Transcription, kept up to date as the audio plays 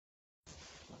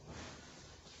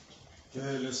Que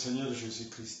le Seigneur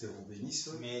Jésus-Christ vous bénisse.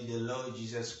 May the Lord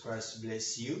Jesus Christ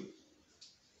bless you.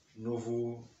 Nous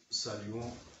vous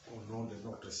saluons au nom de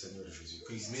notre Seigneur We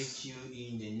Jésus-Christ. greet you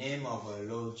in the name of our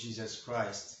Lord Jesus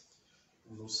Christ.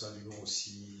 Nous saluons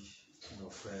aussi nos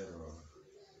frères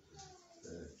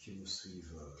qui nous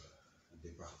suivent de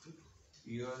partout.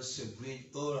 We also greet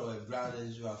all our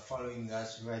brothers who are following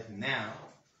us right now.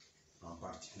 En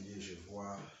particulier, je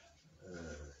vois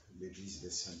l'Église des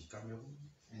Saints du Cameroun.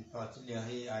 And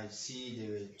particularly, I see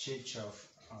the Church of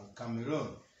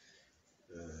Cameroon.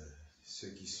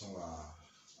 Ceux qui sont à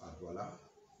Douala,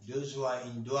 Those who are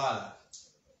in Douala,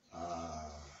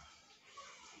 à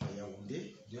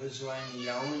Yaoundé, those who are in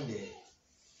Yaoundé,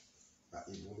 à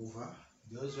Ebolova,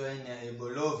 those who are in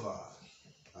Ebolova,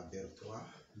 à Bertois,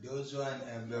 those who are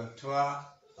in Bertois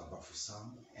à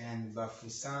Bafoussam, and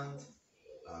Bafoussam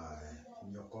à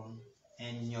Nyokon.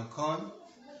 and Nyokon.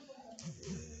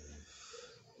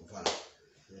 Voilà.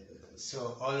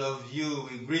 So all of you,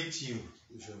 we greet you.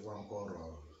 Je vois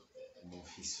encore mon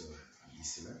fils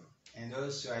Ghislain, And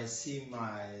also I see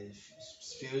my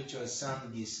spiritual son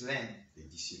Ghislain, le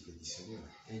disciple du Seigneur,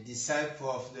 a disciple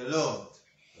of the Lord,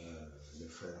 le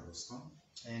frère Rostand,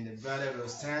 and the brother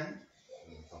Rostan,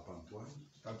 Papa Antoine.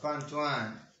 Papa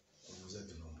Antoine. Vous êtes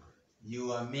nombreux.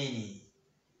 You are many.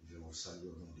 Je vous salue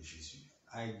au nom de Jésus.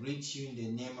 I greet you in the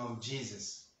name of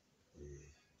Jesus. Et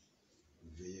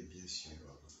veillez bien sur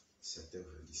cette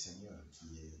œuvre du Seigneur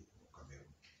qui est au Cameroun.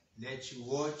 Let you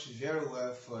watch very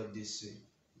well for this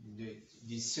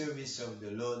the service of the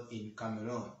Lord in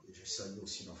Cameroon. Et je salue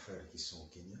aussi nos frères qui sont au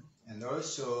Kenya. And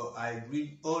also I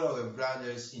greet all our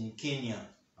brothers in Kenya.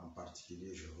 En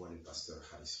particulier, je vois le pasteur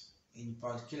Harrison. In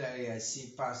particular, I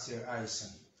see Pastor Harrison.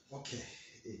 Ok.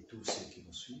 Et tous ceux qui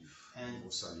nous suivent, And- nous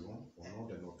vous saluons au nom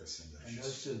de notre Seigneur And Jésus.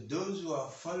 also those who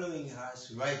are following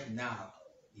us right now,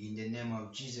 in the name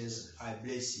of Jesus, I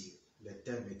bless you. Le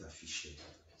thème est affiché.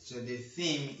 So the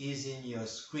theme is in your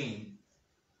screen.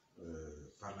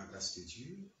 Par la grâce de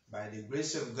Dieu, By the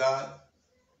grace of God,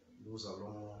 nous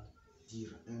allons dire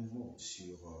un mot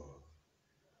sur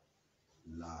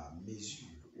la mesure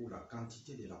ou la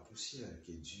quantité de la poussière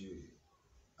que Dieu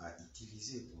a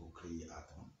utilisée pour créer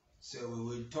Adam. so we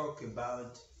will talk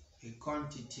about a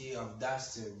quantity of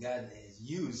dust that God has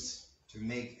used to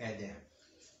make Adam.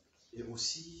 Et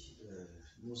aussi,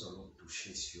 nous allons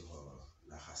toucher sur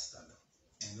la race d'Adam.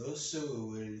 And also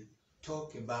we will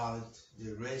talk about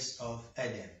the race of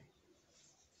Adam.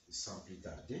 Sans plus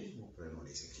tarder, nous prenons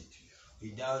les Écritures.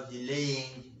 Without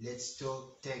delaying, let's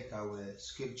take our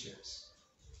scriptures.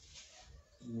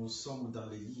 Nous sommes dans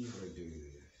le livre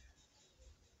de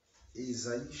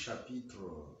Ésaïe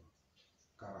chapitre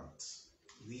 40,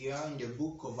 We are in the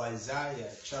book of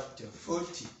Isaiah, chapter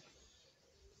 40,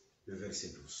 le verset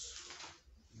 12.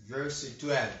 verse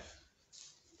 12.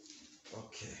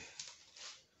 Ok.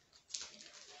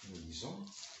 Nous lisons.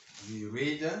 We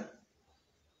read,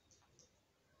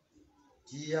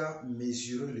 Qui a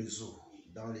mesuré les eaux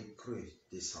dans les creux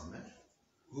de sa main,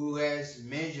 who has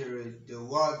measured the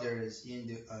waters in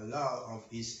the hollow of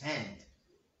his hand,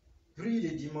 pris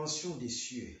les dimensions des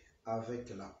cieux avec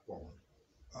la paume,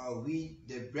 or with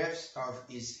the breadth of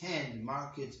his hand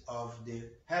marked of the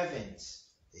heavens,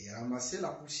 et ramassé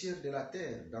la poussière de la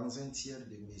terre dans un tiers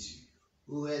de mesure.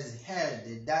 who has held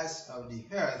the dust of the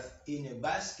earth in a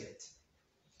basket.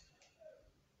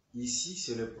 Ici,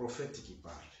 c'est le prophète qui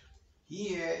parle.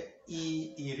 Here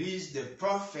it is the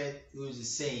prophet who is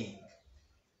saying,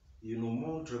 Il nous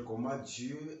montre comment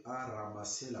Dieu a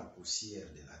ramassé la poussière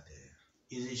de la terre.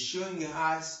 it is showing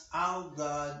us how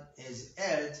God has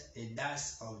held the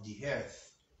dust of the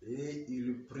earth. Et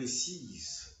il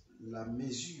précise la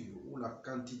mesure ou la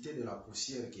quantité de la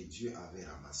poussière que Dieu avait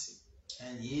ramassée.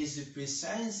 And he is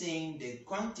precising the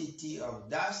quantity of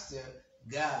dust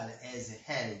God has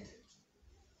held.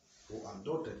 Ou en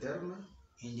d'autres termes,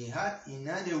 In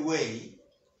other way,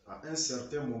 à un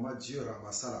certain moment, Dieu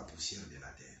ramassa la poussière de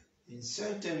la terre. in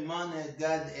certain manner,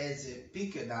 God has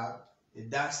picked up the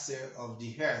dust of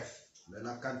the earth. Mais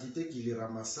la quantité qu'il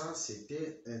ramassa,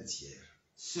 c'était un tiers.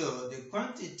 So the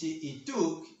quantity he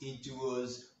took, it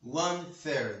was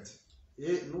 1/3.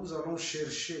 Et nous allons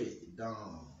chercher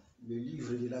dans le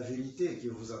livre de la vérité que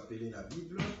vous appelez la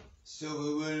Bible, So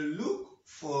we will look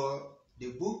for the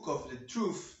book of the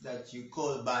truth that you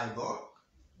call Bible,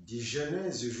 du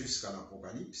Genèse jusqu'à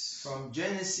l'Apocalypse, from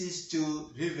Genesis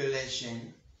to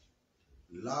Revelation,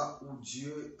 là où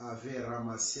Dieu avait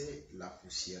ramassé la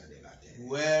poussière de la terre.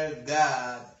 where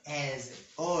God has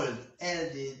held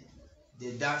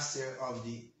the dust of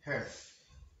the earth.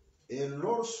 Et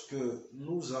lorsque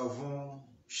nous avons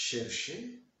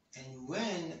cherché, And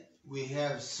when we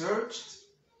have searched,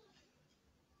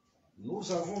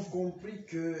 nous avons compris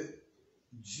que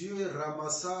Dieu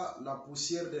ramassa la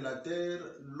poussière de la terre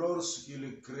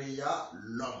lorsqu'il créa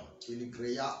l'homme, qu'il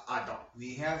créa Adam.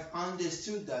 we have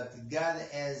understood that God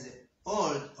has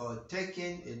oiled or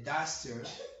taken a duster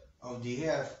of the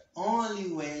earth only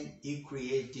when he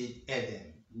created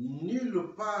Adam.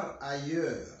 Nulle part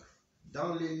ailleurs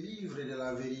dans les livres de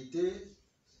la vérité,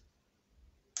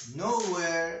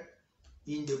 Nowhere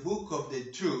in the book of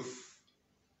the truth,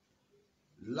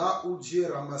 là où Dieu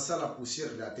ramassa la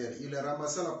poussière de la terre, il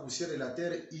ramassa la poussière de la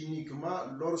terre uniquement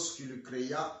lorsqu'il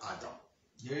créa Adam.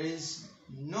 there is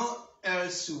no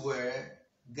elsewhere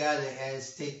God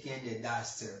has taken the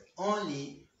duster,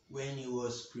 only when he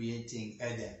was creating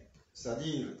Adam.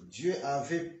 C'est-à-dire, Dieu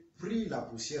avait pris la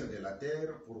poussière de la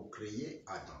terre pour créer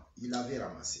Adam. Il avait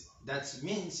ramassé. That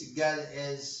means God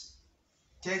has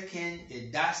taken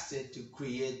a duster to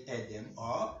create Adam,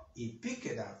 or he picked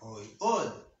it up, or he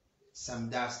oiled some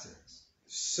dusters.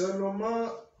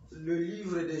 Seulement, le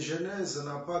livre de Genèse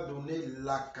n'a pas donné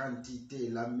la quantité,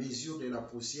 la mesure de la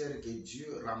poussière que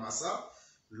Dieu ramassa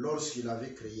lorsqu'il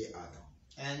avait créé Adam.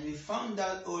 And we found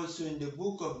out also in the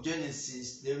book of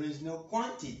Genesis, there is no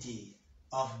quantity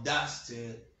of dust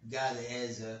God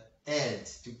has held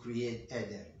to create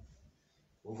Adam.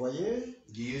 Vous voyez?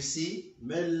 Do you see?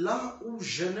 Mais là où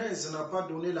Genèse n'a pas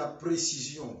donné la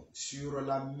précision sur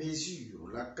la mesure,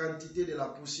 la quantité de la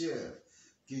poussière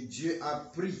que Dieu a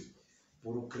pris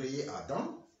pour créer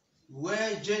Adam,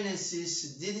 Where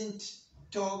Genesis didn't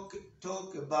talk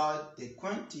about the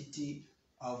quantity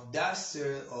of dust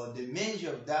or the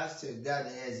measure of dust God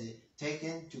has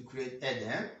taken to create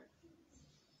Adam,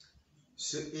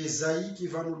 c'est Ésaïe qui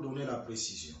va nous donner la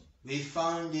précision. we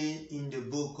found it in the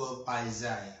book of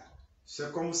Isaiah.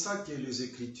 C'est comme ça que les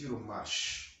Écritures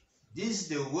marchent. This is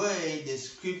the way the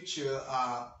scripture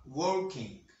are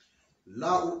working.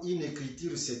 Là où une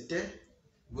écriture se tait,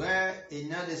 Where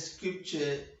another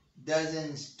scripture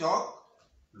doesn't talk,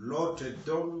 l'autre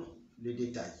donne les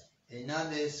détails.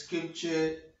 another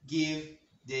scripture give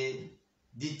the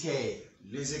detail.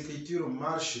 Les Écritures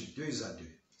marchent deux à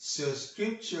deux. So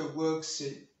scripture works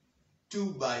 2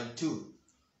 by 2.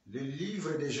 Le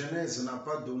livre de Genèse n'a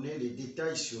pas donné les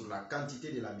détails sur la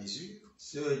quantité de la mesure.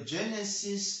 So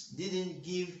Genesis didn't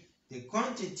give the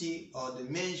quantity or the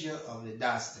measure of the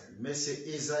duster. Mais c'est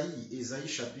Ésaïe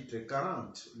chapitre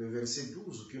 40, le verset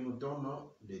 12 qui nous donne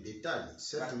les détails.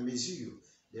 Cette mesure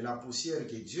de la poussière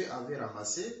que Dieu avait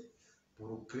ramassée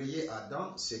pour créer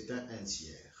Adam, c'est un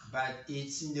tiers. But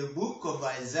it's in the book of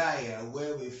Isaiah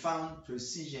where we found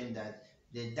precision that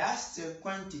the duster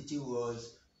quantity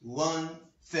was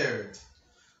 1/3.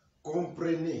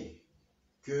 Comprenez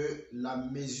que la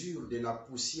mesure de la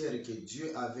poussière que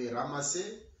Dieu avait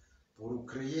ramassée pour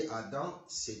créer Adam,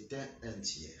 c'était un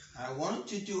tiers. I want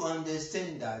you to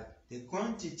understand that the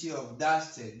quantity of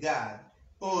dust God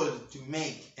owed to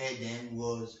make Adam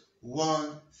was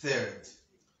 1/3.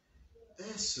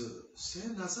 C'est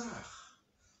un hasard.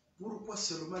 Pourquoi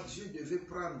seulement Dieu devait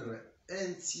prendre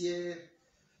un tiers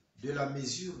de la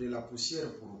mesure de la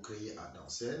poussière pour créer Adam?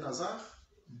 C'est un hasard?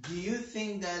 Do you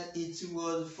think that it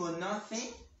was for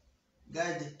nothing?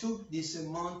 God took this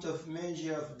amount of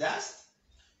measure of dust?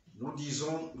 Nous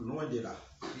disons loin de là.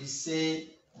 We say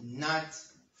not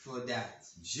for that.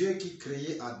 Dieu qui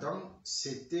créait Adam,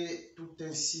 c'était tout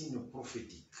un signe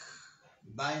prophétique.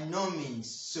 By no means.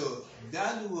 So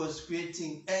God who was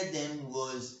creating Adam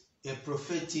was a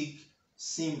prophetic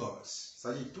symbol.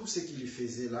 C'est-à-dire tout ce qu'il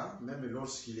faisait là, même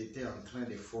lorsqu'il était en train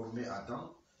de former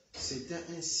Adam, c'était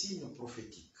un signe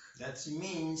prophétique. That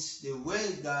means the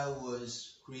way God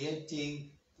was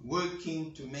creating,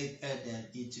 working to make Adam,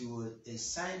 it was a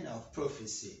sign of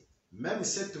prophecy. Même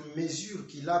cette mesure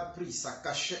qu'il a prise, ça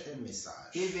cachait un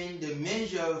message. Even the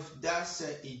measure of dust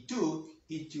he took,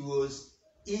 it was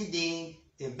hiding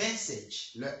a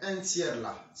message. Le un tiers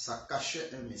là, ça cachait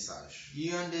un message.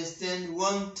 You understand?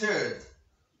 1/3,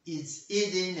 it's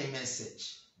hiding a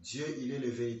message. Dieu, il est le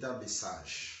véritable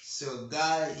sage. So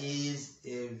God is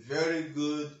a very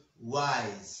good,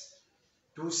 wise.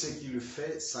 Tout ce qu'il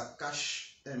fait, ça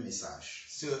cache un message.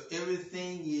 So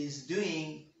everything he's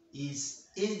doing is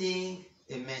hiding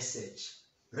a message.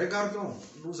 Regardons,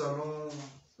 nous allons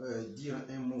dire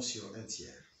un mot sur un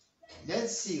tiers.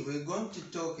 Let's see, we're going to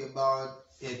talk about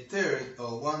 1/3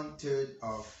 or 1/3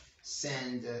 of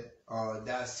sand or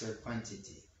dust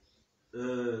quantity.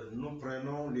 Nous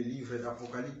prenons le livre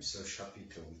d'Apocalypse,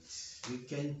 chapitre 8. We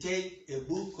can take a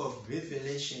book of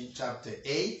Revelation chapter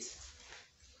 8.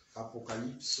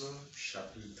 Apocalypse,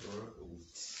 chapitre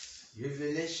 8.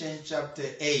 Revelation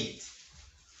chapter 8.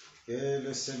 Que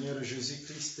le Seigneur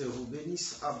Jésus-Christ vous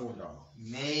bénisse abondamment.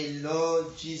 May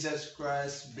Lord Jesus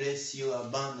Christ bless you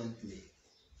abundantly.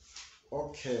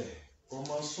 Ok,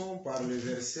 commençons par le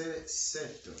verset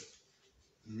 7.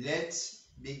 Let's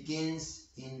begin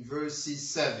in verse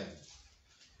 7.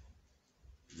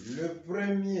 Le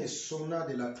premier sonna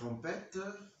de la trompette.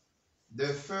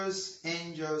 The first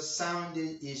angel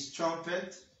sounded his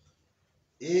trumpet,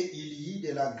 et il y eut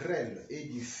de la grêle et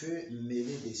du feu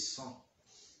mêlé de sang.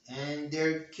 and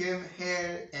there came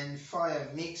hail and fire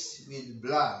mixed with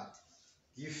blood,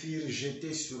 qui furent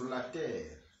jetés sur la terre.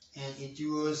 and it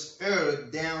was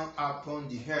hurled down upon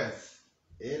the earth,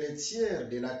 Et le tiers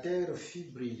de la terre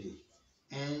fut brûlé.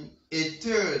 and a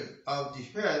third of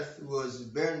the earth was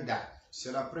burned up.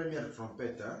 C'est la première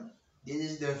trompette, hein?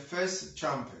 This is the first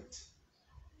trumpet.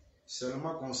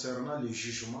 Seulement concernant le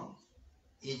jugement.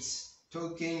 It's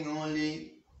talking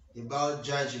only about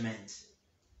judgment.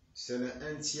 C'est le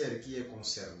un tiers qui est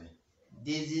concerné.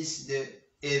 This is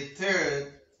a third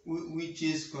which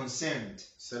is concerned.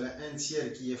 C'est le un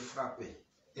tiers qui est frappé.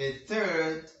 A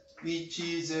third which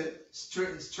is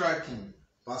stricken.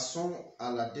 Passons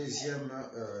à la deuxième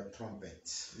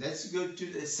trompette. Let's go to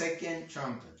the second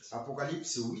trumpet.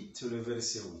 Apocalypse 8, le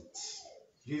verset 8.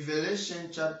 Revelation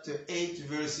chapter 8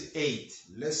 verse 8.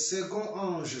 Le second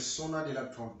ange sonna de la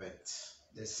trompette.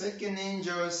 The second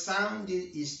angel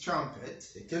sounded his trumpet,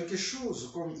 Et quelque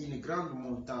chose comme une grande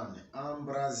montagne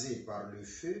embrasée par le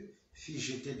feu fut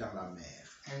jetée dans la mer.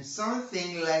 and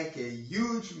something like a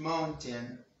huge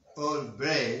mountain all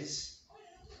blaze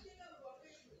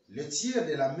Le tiers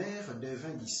de la mer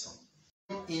devint du sang.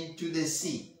 into the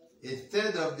sea. A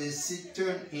third of the sea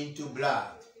turned into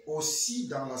blood. Aussi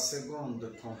dans la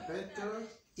seconde trompette,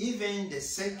 Even the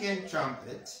second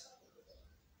trumpet,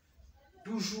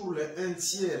 toujours le un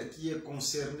tiers qui est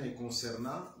concerné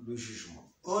concernant le jugement.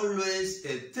 always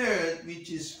a third which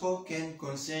is spoken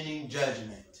concerning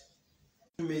judgment.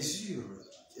 Mesure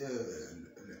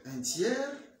le un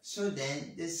tiers So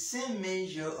then, the same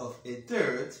measure of a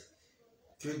third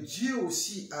que Dieu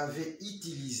aussi avait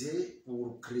utilisé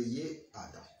pour créer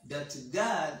Adam. that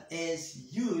God has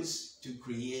used to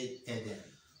create Adam.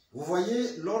 Vous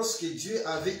voyez, lorsque Dieu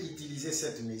avait utilisé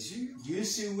cette mesure, You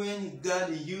see, when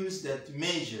God used that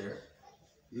measure,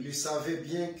 il savait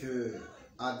bien que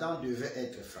Adam devait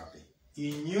être frappé.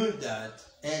 He knew that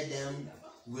Adam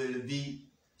will be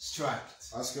struck.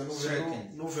 Parce que nous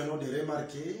Stricken. venons de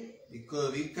remarquer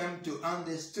Because we come to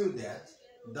understand that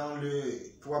dans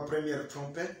les trois premières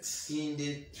trompettes, in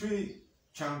the three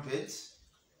trumpets,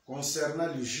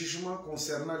 concernant le jugement,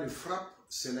 concernant le frappe,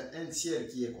 c'est le un tiers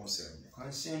qui est concerné.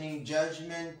 concerning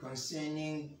judgment,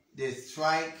 concerning the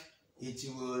strike, it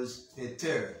was a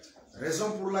third.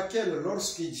 Raison pour laquelle,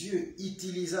 lorsque Dieu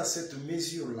utilisa cette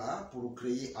mesure-là pour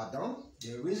créer Adam,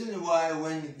 The reason why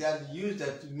when God used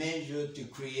that measure to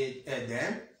create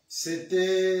Adam,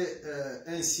 c'était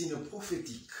un signe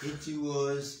prophétique. it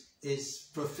was a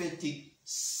prophetic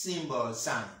symbol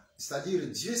sign. C'est-à-dire,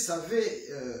 Dieu savait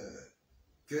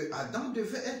que Adam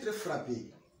devait être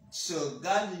frappé. So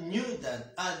God knew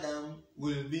that Adam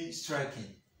will be stricken.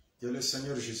 Que le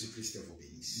Seigneur Jésus-Christ vous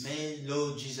bénisse. May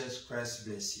Lord Jesus Christ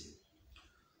bless you.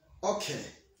 Ok.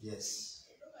 Yes.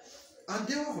 En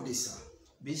dehors de ça,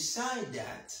 Beside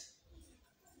that,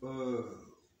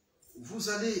 vous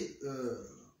allez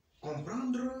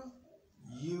comprendre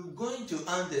you're going to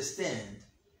understand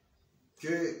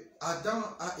que Adam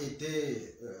a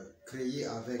été créé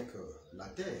avec la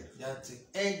terre. that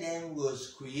Adam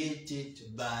was created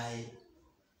by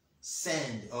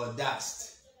sand or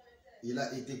dust. Il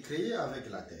a été créé avec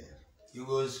la terre. He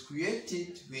was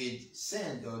created with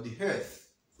sand or the earth.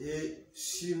 Et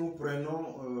si nous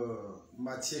prenons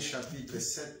Matthieu chapitre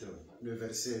 7, le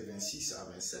verset 26 à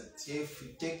 27, If we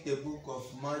take the book of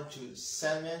Matthew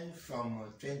 7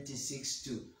 from 26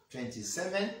 to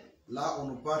 27, là on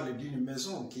nous parle d'une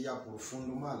maison qui a pour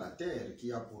fondement la terre,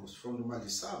 qui a pour fondement le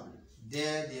sable.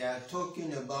 there they are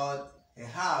talking about a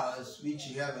house which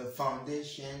have a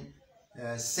foundation,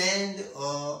 sand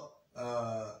or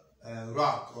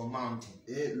rock or mountain.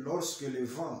 Et lorsque le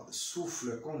vent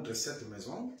souffle contre cette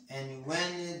maison, And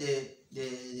when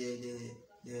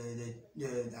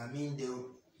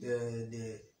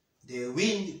the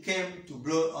wind came to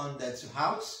blow on that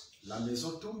house, la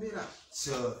maison tombera.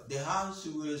 so the house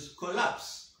will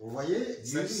collapse. Vous voyez,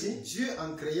 Merci. Dieu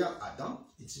en créant Adam,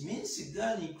 It means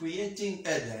God in creating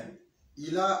Adam,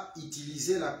 il a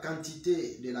utilisé la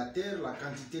quantité de la terre, la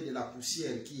quantité de la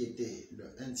poussière qui était le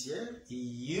un tiers, he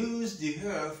used the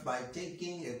earth by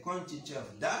taking a quantity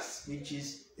of dust, which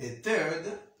is a third,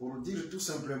 pour dire tout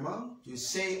simplement to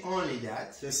say only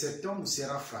that que cet homme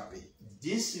sera frappé.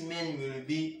 this man will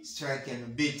be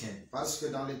stricken, beaten. Parce que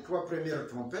dans les 3 premières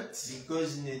trompettes,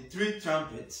 Because in the 3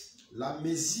 trumpets, la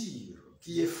mesure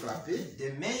qui est frappée,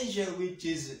 the measure which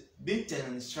is beaten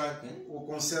and stricken, ou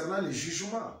concernant les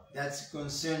jugements, that's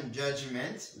concerned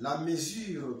judgment, la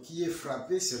mesure qui est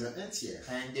frappée sera 1/3.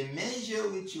 and the measure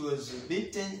which was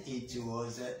beaten, it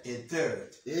was a third.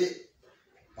 Et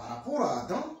par rapport à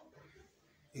Adam,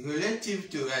 Relative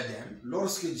to Adam,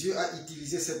 lorsque Dieu a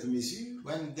utilisé cette mesure,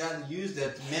 when God used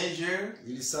that measure,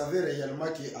 il savait réellement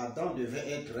qu'Adam devait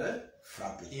être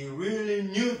frappé. he really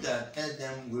knew that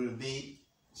Adam will be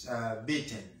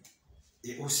beaten.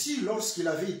 Et aussi, lorsqu'il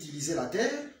avait utilisé la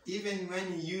terre, Even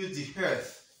when he used the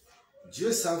earth,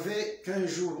 Dieu savait qu'un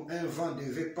jour un vent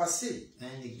devait passer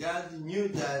and God knew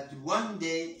that one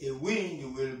day a wind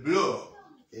will blow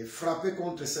et frapper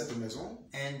contre cette maison,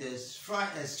 and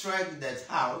strike that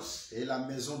house, et la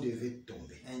maison devait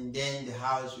tomber. and then the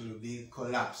house will be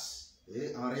collapsed.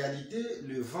 Et en réalité,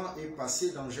 le vent est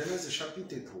passé dans Genèse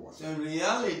chapitre 3. So in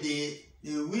reality,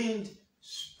 the wind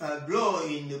blow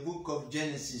in the book of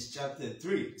Genesis chapter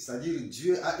 3. C'est-à-dire,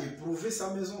 Dieu a éprouvé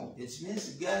sa maison. It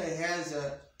means God has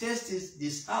tested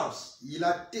this house. Il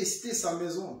a testé sa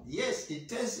maison Yes, he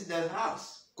tested that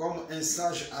house comme un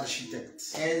sage architecte.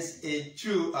 as a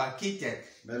true architect.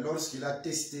 Mais lorsqu'il a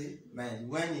testé But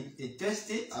when he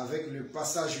tested avec le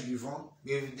passage du vent,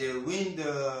 with the wind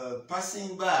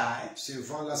passing by, ce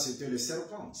vent-là, c'était le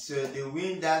serpent. so the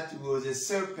wind that was a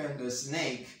serpent, a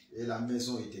snake, Et la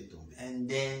maison était tombée. and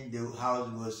then the house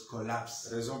was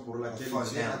collapsed. Raison pour laquelle For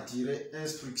Dieu them. a tiré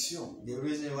instruction. The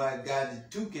reason why God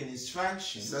took an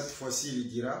instruction, Cette fois-ci, il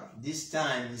dira, this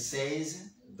time he says,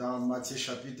 dans Matthieu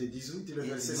chapitre 18, le in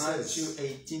verset Matthew 16.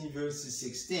 18 verse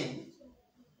 16,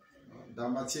 Dans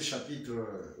Matthieu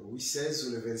chapitre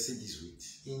 16, le verset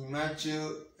 18. in Matthew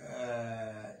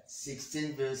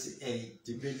 16 verse 8,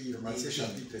 Tu peux lire Matthieu 18.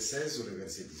 chapitre 16, le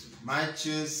verset 18.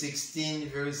 Matthew 16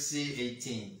 verse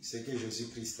 18, Ce que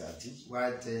Jésus-Christ a dit.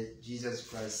 what Jesus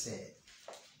Christ said.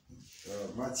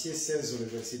 Matthieu 16, le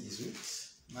verset 18.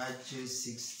 Matthew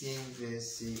 16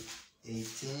 verse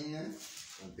 18,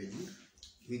 On peut lire.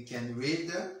 we can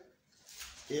read,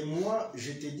 Et moi,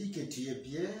 je te dis que tu es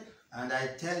Pierre, and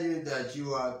I tell you that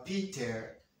you are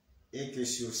Peter, et que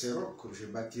sur ces rocs, je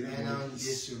bâtirai and mon on église.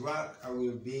 this rock I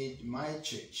will build my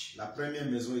church. La première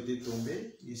maison était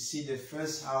tombée. You see, the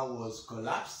first house was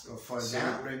collapsed or fall C'est le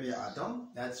down. premier Adam.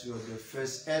 That was the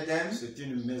first Adam. C'est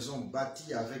une maison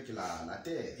bâtie avec la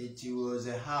terre. It was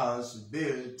a house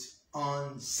built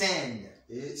on sand.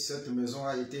 Et cette maison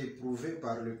a été éprouvée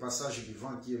par le passage du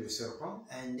vent qui est le serpent.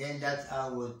 And then that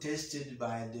house was tested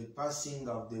by the passing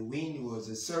of the wind, was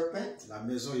a serpent, La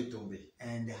maison est tombée.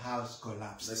 and the house Mais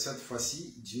collapsed. cette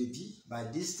fois-ci, Dieu dit,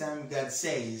 But this time God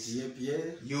says, tu es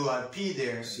Pierre, you are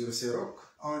Peter, sur ces rocs,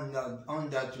 on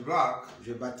that rock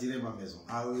je bâtirai ma maison.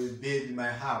 I will build my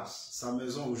house. Sa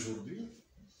maison aujourd'hui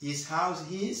His house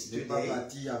is n'est pas today,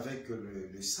 bâtie avec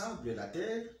le sable et la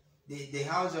terre, the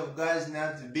house of God is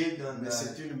not built on mais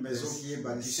c'est une maison qui est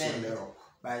bâtie sur les rocs.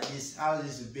 but this house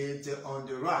is built on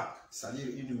the rock. C'est-à-dire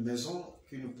une maison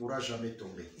qui ne pourra jamais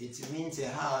tomber. It means a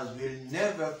house will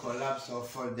never collapse or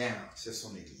fall down. C'est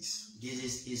son église. This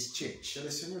is his church. Que le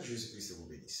Seigneur Jésus-Christ vous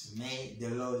bénisse. May the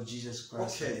Lord Jesus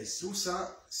Christ Ok, bless. tout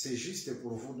ça, c'est juste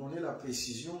pour vous donner la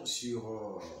précision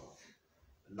sur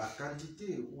la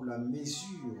quantité ou la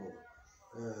mesure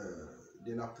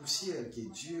de la poussière que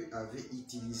Dieu avait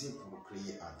utilisée pour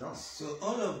créer Adam. So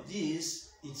all of this,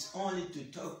 it's only to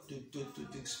talk to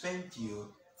explain to you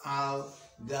how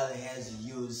God has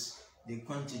used the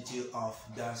quantity of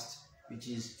dust, which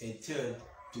is a third,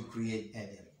 to create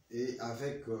Adam. Et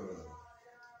avec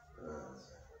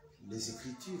les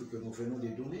écritures que nous venons de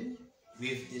donner,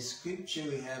 With the scripture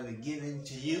we have given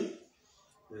to you,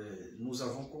 nous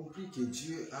avons compris que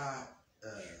Dieu a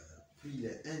pris le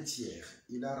 1/3.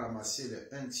 Il a ramassé le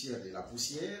 1/3 de la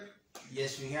poussière.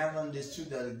 yes, we have understood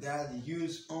that God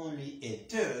used only a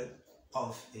third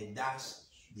of a dust,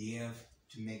 the earth,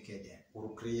 to make Adam,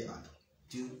 Pour créer Adam.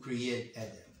 to create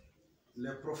Adam.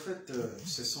 Les prophètes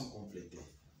se sont complétés.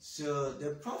 So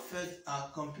the prophets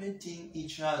are completing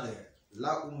each other.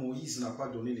 Là où Moïse n'a pas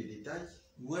donné les détails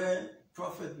Where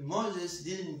Prophet Moses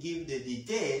didn't give the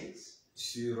details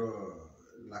sur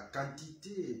la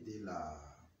quantité de la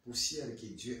poussière que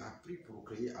Dieu a pris pour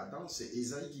créer Adam, c'est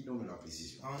Ésaïe qui donne la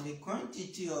précision. on the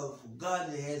quantity of God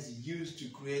has used to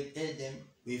create Adam,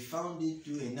 we found it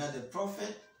to another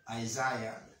prophet,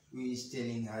 Isaiah, who is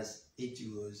telling us it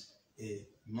was a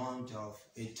month of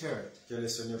a third. Que le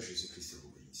Seigneur Jésus-Christ vous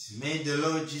bénisse. May the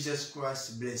Lord Jesus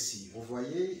Christ bless you. Vous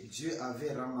voyez, Dieu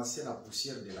avait ramassé la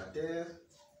poussière de la terre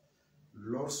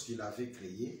lorsqu'il avait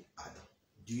créé Adam.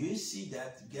 Do you see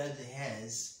that God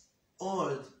has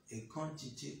ordered a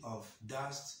quantity of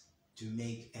dust to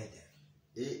make Eden?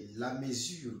 Et la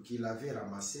mesure qu'il avait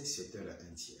ramassée, c'était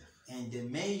un tiers. And the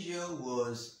measure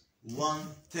was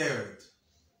 1/3.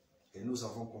 Et nous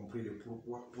avons compris le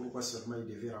pourquoi seulement il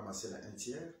devait ramasser un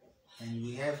tiers. And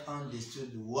we have understood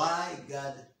why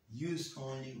God used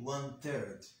only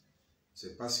 1/3.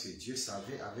 C'est parce que Dieu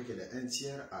savait avec le un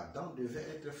tiers, Adam devait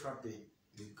être frappé.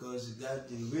 Because God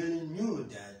really knew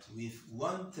that with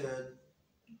 1/3,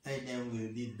 Adam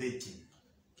will be beaten.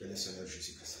 Que le Seigneur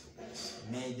Jésus-Christ vous bénisse.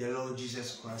 May the Lord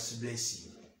Jesus Christ bless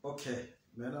you. Ok,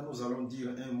 maintenant nous allons dire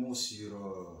un mot sur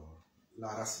la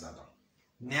race d'Adam.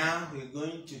 Now we're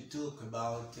going to talk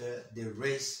about the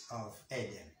race of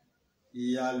Adam.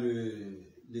 Il y a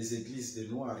les églises de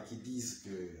noirs qui disent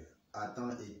que Adam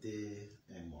était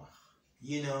un noir.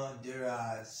 You know, there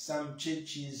are some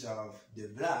churches of the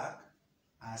black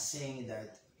are saying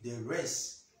that the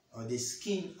race or the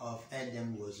skin of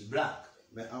Adam was black.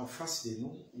 Mais en face de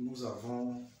nous, nous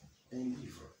avons un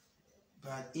livre.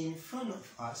 But in front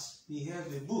of us, we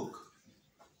have a book.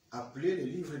 Appelé le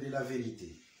livre de la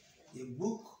vérité. A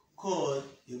book called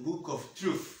a book of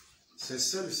truth. C'est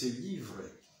seul ce livre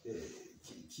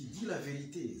qui dit la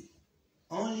vérité.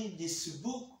 Only this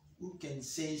book who can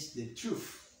say the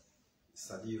truth.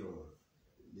 C'est-à-dire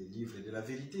le livre de la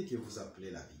vérité que vous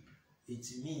appelez la Bible.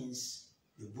 It means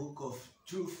the book of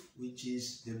truth, which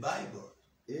is the Bible.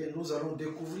 Et nous allons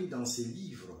découvrir dans ce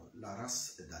livre la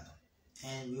race d'Adam.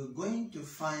 And we're going to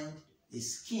find a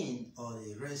skin or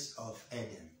the race of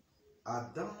Adam.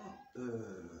 Adam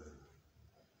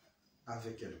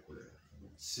avait quelle couleur?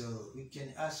 So we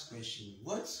can ask question,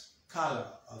 what color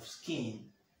of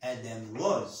skin Adam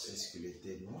was? Est-ce qu'il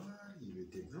était noir? Il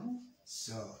était blanc?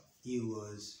 So he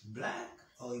was black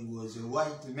or he was a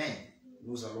white man?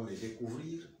 Nous allons le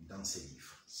découvrir dans ce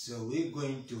livre. So we're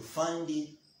going to find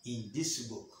it in this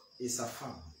book. Et sa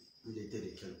femme, il était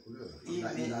de quelle couleur?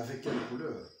 Il avait quelle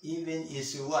couleur? Even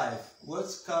his wife, what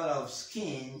color of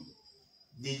skin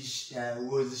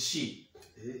was she?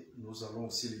 Et nous allons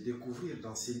aussi le découvrir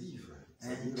dans ce livre,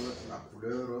 c'est-à-dire la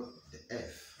couleur de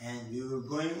Ève. And we were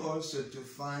going also to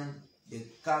find the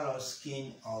color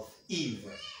skin of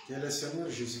Eve. Que le Seigneur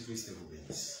Jésus-Christ vous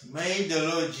bénisse. May the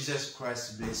Lord Jesus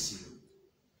Christ bless you.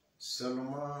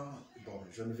 Seulement, bon,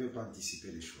 je ne vais pas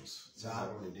anticiper les choses. Nous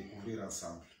allons les découvrir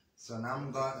ensemble. So now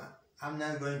I'm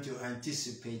not going to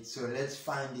anticipate, so let's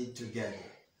find it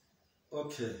together.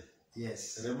 Ok.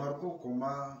 Yes. Remarquons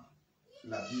comment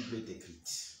la Bible est écrite.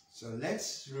 So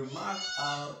let's remark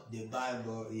how the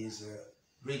Bible is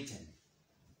written.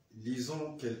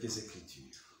 Lisons quelques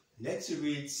écritures. Let's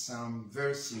read some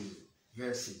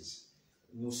verses.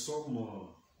 Nous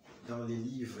sommes dans les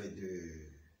livres de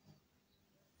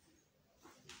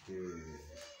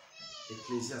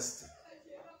Ecclésiaste.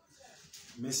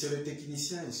 Mais c'est le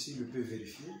technicien ici, il peut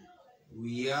vérifier.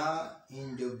 We are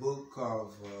in the book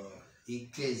of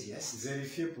Ecclesiastes.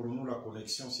 Vérifiez pour nous la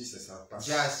connexion si ça passe.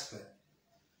 Jasper.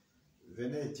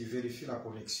 Venez, tu vérifies la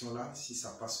connexion là, si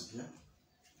ça passe bien.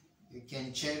 You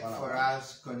can check voilà, for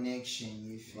us connection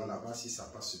if voilà, va si ça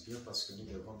passe bien parce que nous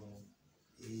devons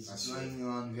it's going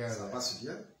on very ça well. passe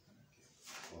bien?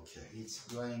 Ok. It's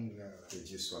going very well. Que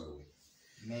Dieu soit loué.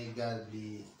 May God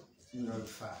be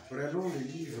glorified. Prenons le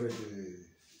livre de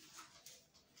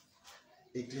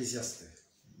Ecclésiaste.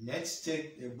 Let's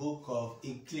take the book of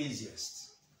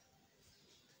Ecclesiastes.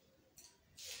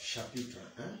 Chapitre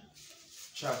 1.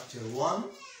 Chapter 1.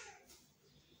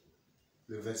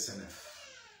 Le verset 9.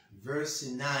 Verse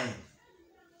 9.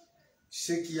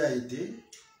 Ce qui a été,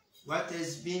 what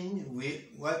has been,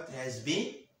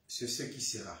 c'est ce qui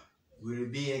sera. Will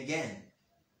be again.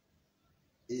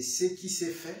 Et ce qui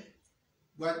s'est fait,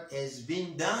 what has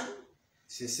been done,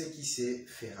 c'est ce qui se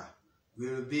fera.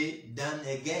 Will be done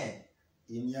again.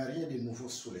 Il n'y a rien de nouveau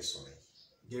sous le soleil.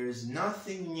 There is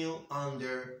nothing new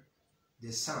under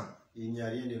the sun. Il n'y a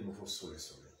rien de nouveau sous le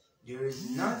soleil. There is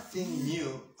nothing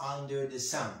new under the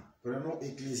sun. Prenons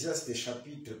Ecclésiaste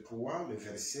chapitre 3, le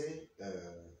verset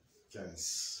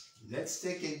 15. Let's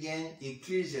take again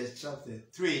Ecclesiastes chapter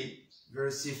 3,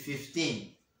 verse 15.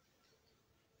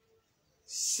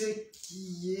 Ce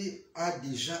qui a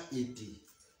déjà été.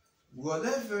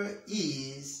 Whatever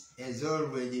is has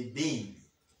already been.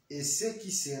 Et ce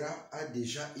qui sera a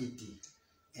déjà été.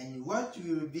 And what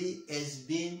will be has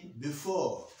been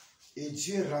before. Et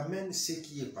Dieu ramène ce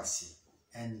qui est passé.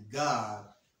 And God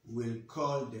will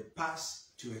call the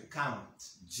past to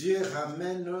account. Dieu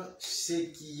ramène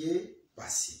ce qui est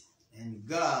passé. And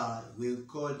God will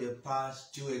call the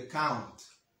past to account.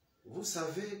 Vous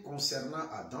savez, concernant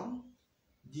Adam,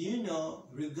 do you know,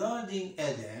 regarding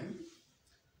Adam,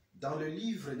 Dans le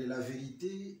livre de la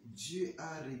vérité, Dieu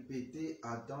a répété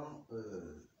Adam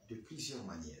de plusieurs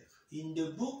manières. In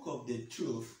the book of the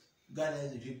truth, God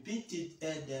has repeated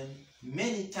Adam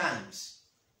many times.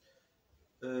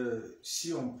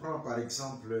 Si on prend par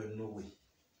exemple Noé.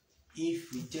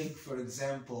 If we take, for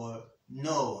example,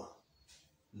 Noah.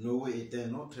 Noé était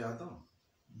un autre Adam.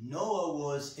 Noah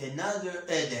was another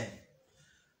Adam.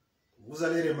 Vous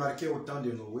allez remarquer au temps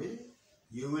de Noé,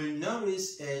 You will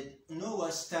notice at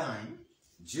Noah's time,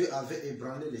 Dieu avait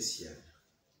ébranlé le ciel.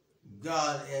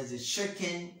 God has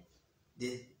shaken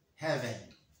the heaven.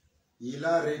 Il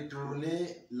a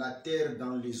retourné la terre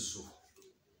dans les eaux.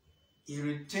 He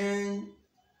returned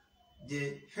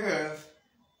the earth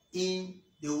in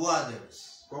the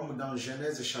waters. Comme dans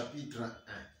Genèse chapitre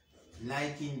 1.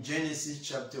 Like in Genesis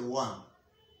chapter 1.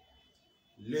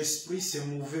 L'esprit se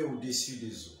mouvait au-dessus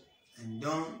des eaux.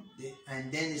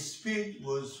 And then the spirit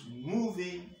was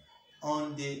moving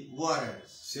on the waters.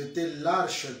 C'était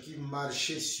l'arche qui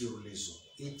marchait sur les eaux.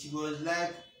 It was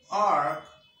like ark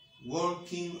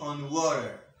walking on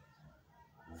water.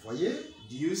 Vous voyez?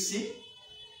 Do you see?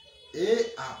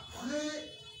 Et après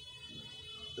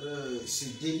ce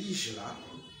déluge-là,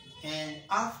 and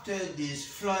after this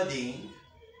flooding,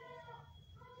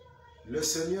 le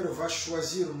Seigneur va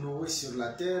choisir Noé sur la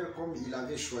terre comme il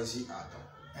avait choisi Adam.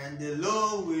 And the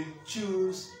Lord will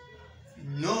choose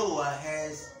Noah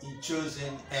as he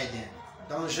chosen Adam.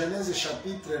 Dans Genèse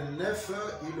chapitre 9,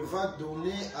 il va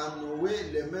donner à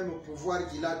Noé le même pouvoir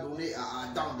qu'il a donné à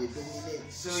Adam de dominer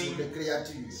sur les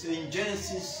créatures. So in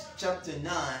Genesis chapter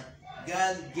 9,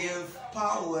 God gave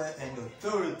power and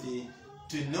authority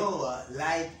to Noah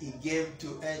like he gave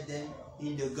to Adam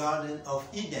in the Garden of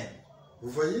Eden. Vous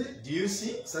voyez? Do you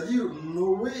see? C'est-à-dire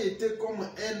Noé était comme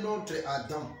un autre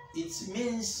Adam. It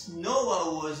means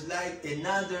Noah was like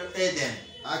another Adam.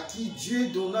 À qui Dieu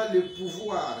donna le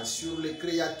pouvoir sur les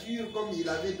créatures comme il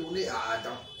avait donné à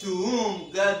Adam. To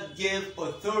whom God gave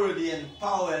authority and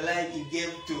power like he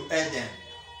gave to Adam.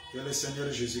 Que le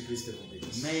Seigneur Jésus-Christ vous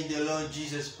bénisse. May the Lord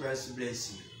Jesus Christ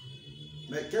bless you.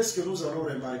 Mais qu'est-ce que nous allons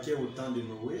remarquer au temps de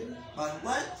Noé? But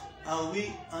what are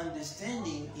we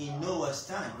understanding in Noah's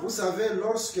time? Vous savez,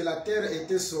 lorsque la terre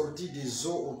était sortie des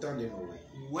eaux au temps de Noé,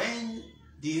 when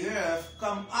the earth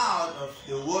come out of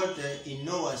the water in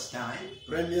Noah's time,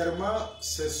 premièrement,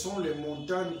 ce sont les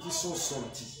montagnes qui sont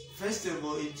sorties. First of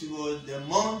all, it was the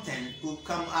mountain who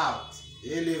come out.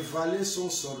 Et les vallées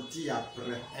sont sorties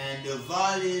après. And the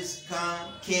valleys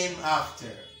came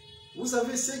after. Vous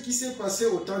savez ce qui s'est passé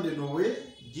au temps de Noé?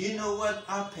 Do you know what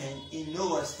happened in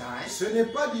Noah's time? Ce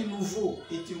n'est pas du nouveau.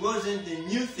 It wasn't a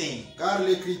new thing. Car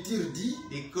l'Écriture dit,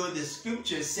 because the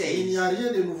scripture il n'y says a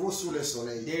rien de nouveau sous le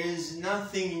soleil. there is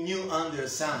nothing new under the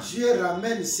sun. Dieu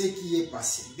ramène ce qui est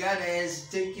passé. God has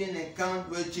taken account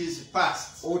which is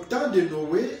past. Au temps de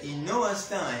Noé, In Noah's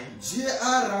time, Dieu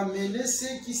a ramené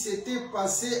ce qui s'était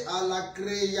passé à la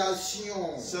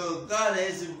création. so God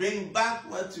has to bring back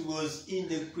what was in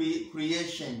the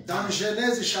creation Dans time.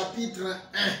 Genèse chapitre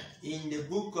 1. In the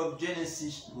book of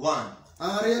Genesis 1.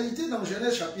 En réalité, dans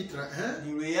Genèse chapitre 1,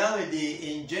 In reality,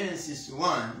 in Genesis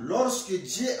 1, lorsque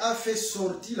Dieu a fait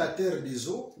sortir la terre des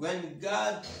eaux, when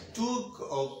God took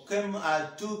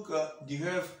the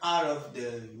earth out of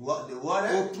the water,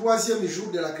 au troisième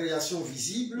jour de la création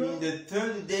visible, in the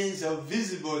 30 days of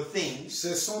visible things,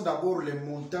 ce sont d'abord les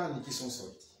montagnes qui sont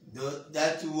sorties.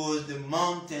 that was the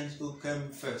mountains who came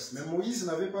first. Mais Moïse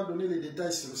n'avait pas donné les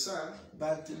détails sur ça.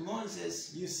 But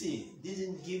Moses, you see,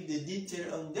 didn't give the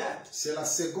detail on that. C'est la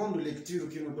seconde lecture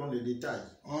qui nous donne les détails.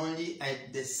 Only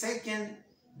at the second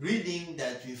reading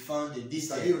that we found the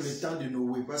C'est-à-dire le details. temps de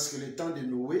Noé. Parce que le temps de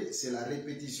Noé, c'est la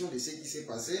répétition de ce qui s'est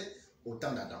passé au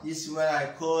temps d'Adam. This is what I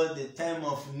call the time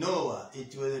of Noah.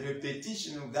 It was a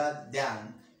repetition of God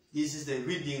done. This is the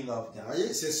reading of Vous them.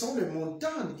 voyez, ce sont les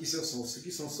montagnes qui sont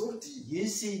sorties. You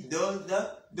see, those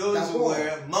D'abord.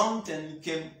 were mountains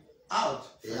came out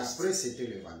Et first. après, c'était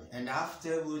les vallées. And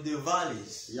after with the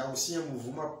valleys. Il y a aussi un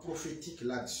mouvement prophétique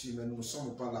là-dessus, mais nous ne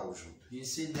sommes pas là aujourd'hui. You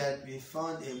see that we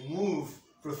found a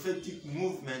prophetic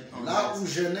movement on Là that. où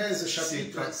Genèse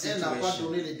chapitre 1 n'a pas situation.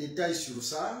 donné les détails sur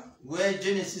ça, Where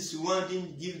Genesis 1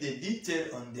 didn't give the detail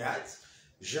on that,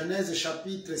 Genèse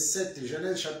chapitre 7,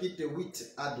 Genèse chapitre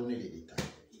 8 a donné les détails.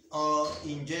 or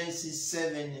in Genesis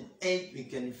 7 and 8 we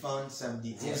can find some Vous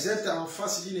details. êtes en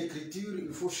face d'une écriture,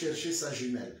 il faut chercher sa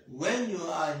jumelle. When you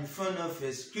are in front of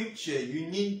a scripture, you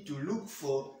need to look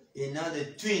for another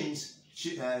twin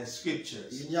scriptures.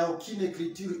 Il n'y a aucune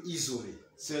écriture isolée.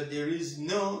 So there is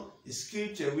no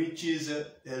scripture which is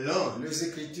alone. Les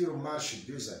écritures marchent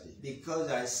deux à deux. Because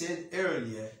I said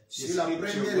earlier, the Sur la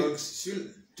scripture première, works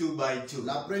 2 by 2.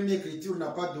 La première écriture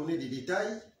n'a pas donné de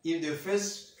détails. If the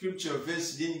first scripture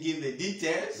verse didn't give the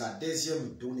details, La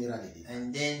deuxième donnera les détails.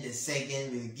 and then the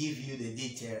second will give you the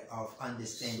detail of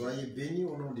understanding. Soyez bénis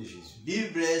au nom de Jésus.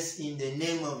 Be blessed in the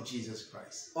name of Jesus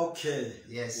Christ. Ok.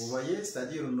 Yes. Vous voyez,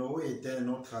 c'est-à-dire Noé était un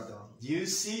autre Adam. Do you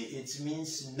see? It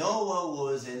means Noah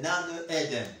was another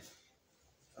Adam.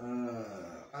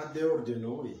 En dehors de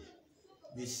Noé,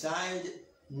 Beside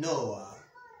Noah,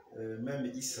 même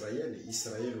Israël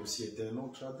aussi était un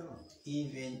autre Adam.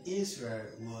 even Israel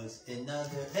was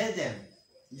another Adam.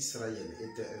 Israël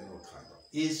était un autre Adam.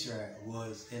 Israel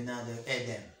was another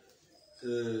Adam.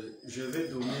 Je vais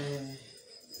donner,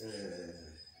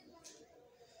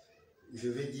 je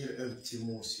vais dire un petit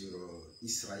mot sur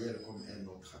Israël comme un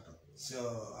autre Adam. So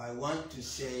I want to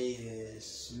say a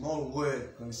small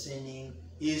word concerning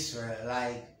Israel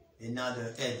like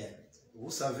another Adam. Vous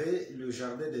savez, le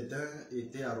jardin d'Éden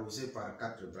était arrosé par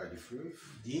 4 bras du fleuve.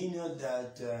 Do you know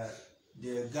that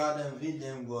the Garden of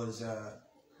Eden was,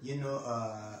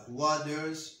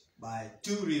 waters by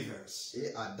 2 rivers?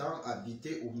 Et Adam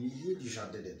habitait au milieu du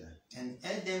jardin d'Éden. And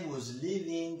Adam was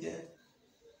living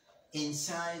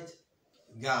inside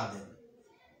garden.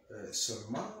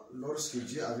 Seulement, lorsque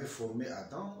Dieu avait formé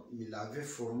Adam, il l'avait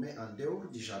formé en dehors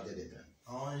du jardin d'Éden.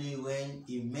 Only when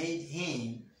he made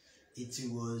him, it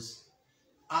was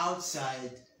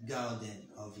outside Garden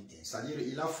of Eden. C'est-à-dire,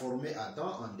 il a formé Adam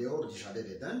en dehors du jardin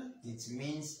d'Éden. It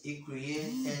means he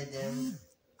created Adam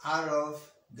out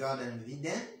of Garden of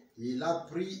Eden. Il a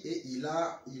pris et il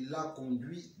l'a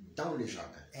conduit dans le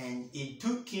jardin. And he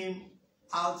took him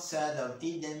outside of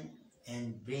Eden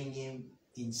and bring him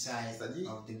inside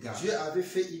of the garden. Dieu avait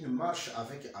fait une marche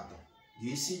avec Adam. Do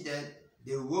you see that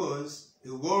there was a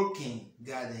working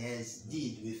God has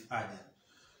did with Adam?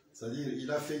 C'est-à-dire, il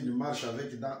a fait une marche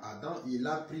avec Adam, il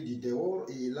l'a pris du dehors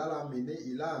et il l'a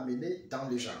amené dans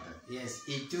le jardin. Yes,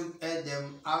 he took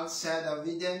Adam outside of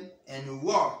Eden and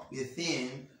walked with him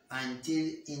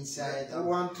until inside of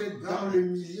Pour entrer dans le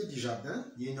milieu du jardin,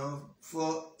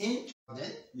 for in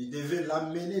garden, il devait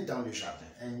l'amener dans le jardin.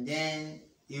 and then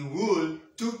he would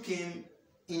took him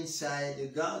inside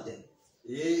the garden.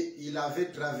 Et il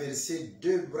avait traversé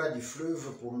 2 bras du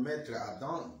fleuve pour mettre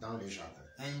Adam dans le jardin.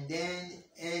 And then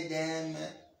Adam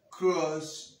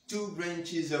crossed 2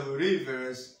 branches of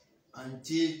rivers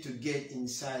until to get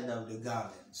inside of the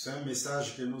garden. C'est un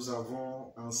message que nous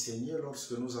avons enseigné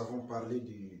lorsque nous avons parlé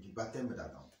du baptême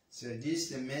d'Adam. So this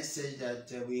is the message that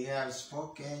we have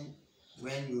spoken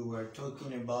when we were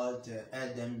talking about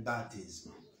Adam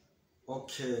baptism.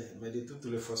 Ok, mais de toutes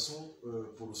les façons,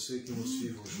 pour ceux qui nous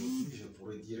suivent aujourd'hui, je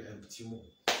pourrais dire un petit mot.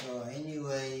 So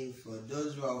anyway, for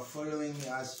those who are following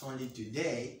us only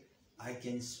today, I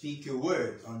can speak a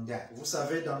word on that. Vous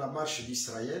savez, dans la marche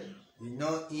d'Israël, You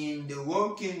know, in the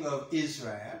walking of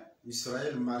Israel,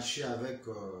 Israël marchait avec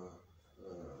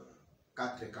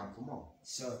 4 campements.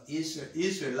 so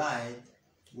Israelite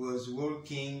was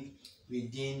working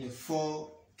within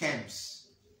 4 camps.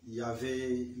 Il y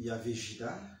avait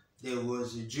Juda, There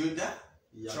was Judah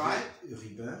il y tribe, avait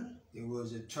Ruben. there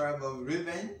was a tribe of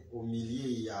Reuben. Au milieu,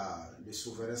 il y a le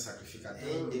souverain sacrificateur,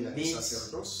 In il y a the le midst,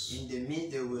 sacerdoce. in the middle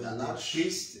there was La the l'arche.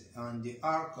 priest on the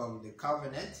ark of the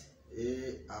covenant,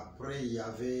 Et après, il y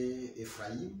avait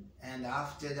Ephraïm. and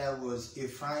after that was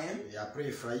Ephraim, Et après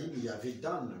Ephraïm, il y avait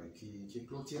Dan qui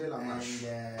clôturait la marche.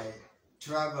 and the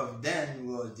tribe of Dan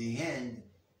was the end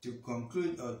to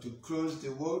conclude or to close the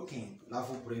working. Là,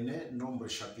 vous prenez Nombre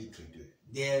chapitre 2.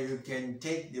 There you can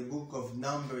take the book of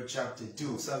Numbers chapter 2.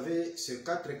 Vous savez, ces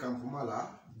 4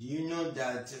 campements-là, Do you know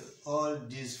that all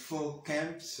these 4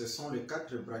 camps ce sont les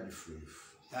 4 bras du fleuve.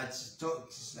 that's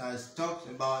talked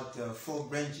about 4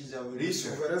 branches of Le river?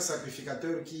 souverain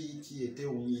sacrificateur qui était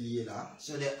au milieu là,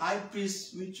 So the high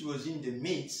priest which was in the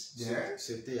midst there,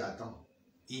 c'était Adam.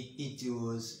 it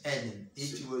was Adam.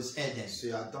 It was Adam.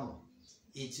 C'est Adam.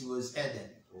 It was Adam.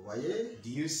 Vous voyez, Do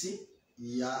you see?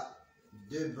 il y a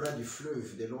 2 bras du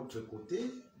fleuve de l'autre côté.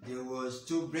 There was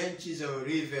 2 branches of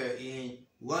river in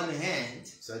one hand.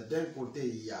 D'un côté,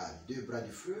 il y a 2 bras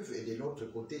du fleuve et de l'autre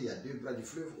côté, il y a 2 bras du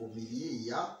fleuve. Au milieu, il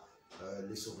y a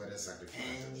le souverain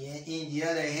sacrificateur. And in the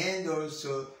other hand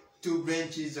also 2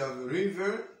 branches of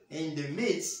river. In the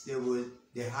midst there was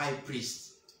the high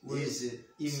priest, who is the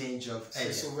image of Ce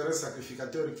Adam. souverain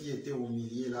sacrificateur qui était au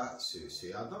milieu là,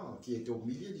 c'est Adam, qui était au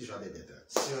milieu du jardin d'Éden.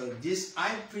 So this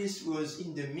high priest was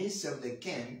in the midst of the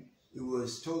camp. He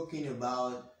was talking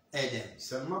about Adam.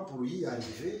 Seulement pour y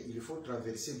arriver, il faut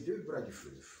traverser 2 bras du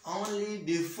fleuve. Only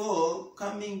before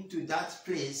coming to that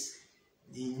place,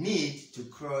 they need to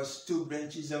cross 2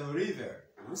 branches of a river.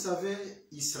 Vous savez,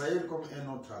 Israël comme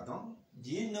un autre Adam, Do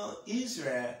you know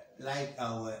Israel like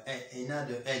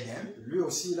another Adam. Lui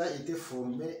aussi, il a été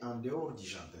formé en dehors du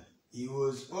jardin. He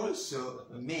was also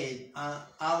made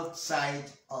outside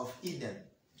of Eden.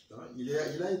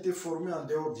 Il a été formé en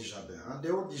dehors du jardin. En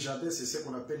dehors du jardin, c'est ce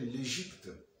qu'on appelle l'Égypte.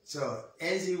 So,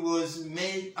 as he was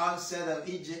made outside of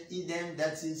Eden,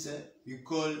 that is, we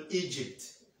call Egypt.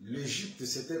 L'Égypte,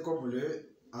 c'était comme le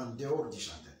en dehors du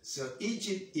jardin. So,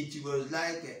 Egypt, it was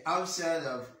like outside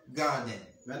of garden.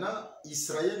 Maintenant,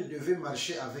 Israël devait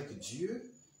marcher avec Dieu.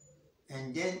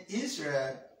 And then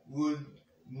Israel would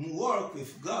work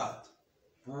with God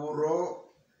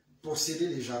pour posséder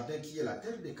le jardin qui est la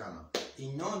terre de Canaan.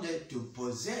 In order to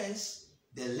possess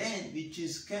the land which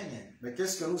is Canaan. Mais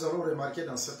qu'est-ce que nous avons remarqué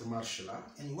dans cette marche-là?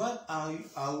 And what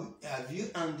have you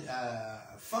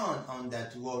found on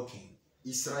that walking?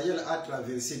 Israël a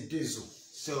traversé 2 eaux.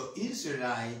 So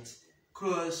Israelites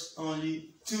crossed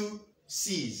only 2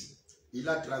 seas. Il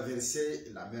a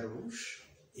traversé la mer Rouge.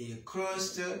 He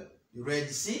crossed the Red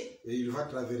Sea. Et il va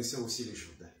traverser aussi le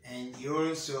Jourdain. And he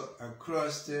also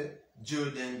crossed the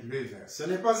Jordan River. Ce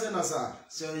n'est pas un hasard.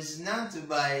 So it's not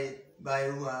by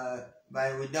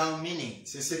without meaning.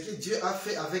 C'est ce que Dieu a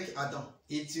fait avec Adam.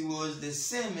 It was the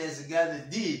same as God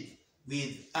did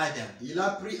with Adam. Il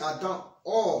a pris Adam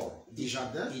hors du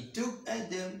jardin. He took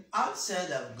Adam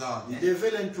outside of garden. Il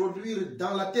devait l'introduire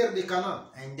dans la terre de Canaan.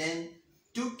 And then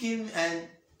took him and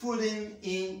put him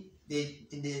in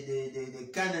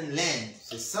the Canaan land.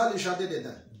 C'est ça le jardin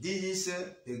d'Éden. This is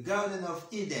the Garden of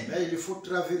Eden. Mais il faut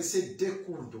traverser 2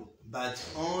 cours d'eau. But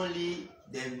only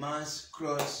they must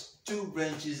cross 2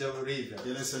 branches of river. Que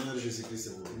le Seigneur Jésus-Christ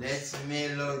vous Let bénisse.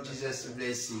 me, Lord Jesus,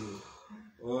 bless you.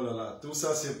 Oh là là, tout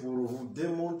ça c'est pour vous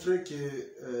démontrer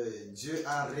que Dieu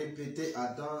a répété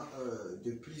Adam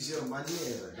de plusieurs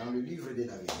manières dans le livre de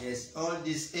David. Yes, all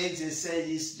this exercise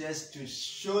is just to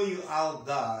show you how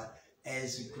God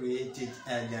has created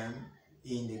Adam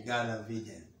in the Garden of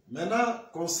Eden. Maintenant,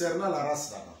 concernant la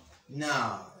race d'Adam.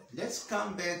 Now, let's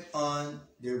come back on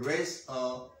the race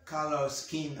or color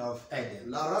scheme of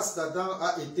Adam. La race d'Adam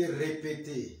a été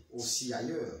répétée aussi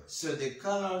ailleurs. So the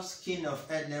color scheme of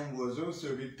Adam was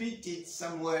also repeated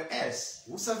somewhere else.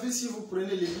 Vous savez, si vous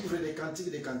prenez le livre des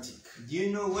Cantiques, do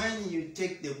you know when you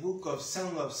take the book of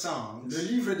Song of Songs? Le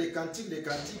livre des Cantiques,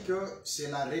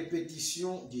 c'est la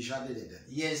répétition du jardin d'Éden.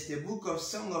 Yes, the book of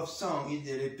Song of Songs is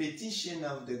the repetition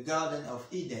of the Garden of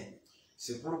Eden.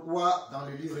 C'est pourquoi dans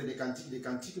le livre des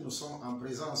Cantiques, nous sommes en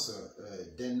présence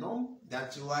d'un homme.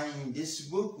 That's why in this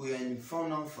book we are in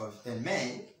front of a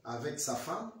man avec sa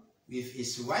femme, with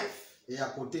his wife, et à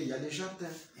côté il y a le jardin.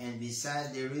 And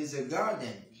beside there is a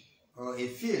garden or a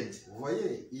field. Vous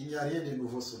voyez, il n'y a rien de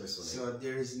nouveau sous le soleil. So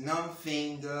there is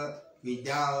nothing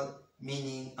without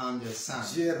meaning on the sun.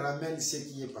 Dieu ramène ce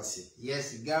qui est passé.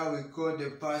 Yes, God will call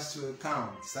the past to account.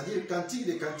 C'est-à-dire, Cantique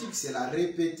des Cantiques, c'est la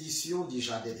répétition du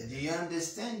jardin d'Éden. Do you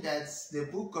understand that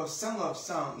the book of Song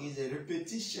is a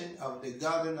repetition of the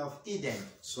Garden of Eden?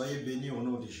 Soyez bénis au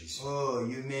nom de Jésus. Oh,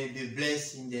 you may be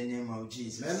blessed in the name of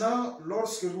Jesus. Maintenant,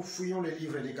 lorsque nous fouillons le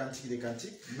livre des Cantiques,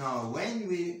 now when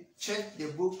we check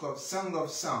the book of Song,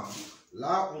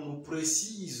 là, on nous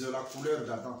précise la couleur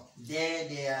d'Adam. There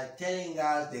they are telling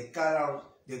us the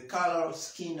color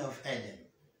scheme of Adam.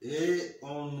 Et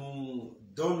on nous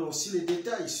donne aussi les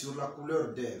détails sur la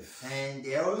couleur d'Ève. And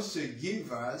they also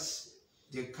give us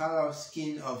the color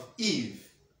scheme of Eve.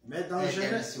 Mais dans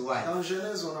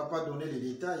Genèse, on n'a pas donné les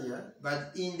détails. Hein?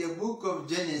 But in the book of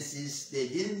Genesis, they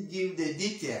didn't give the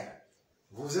detail.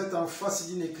 Vous êtes en face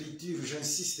d'une écriture,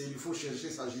 j'insiste, il faut chercher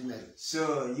sa jumelle.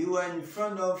 So you are in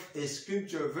front of a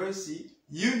scripture verse,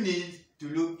 you need to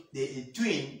look the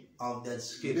twin of that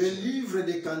scripture. Le livre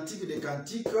des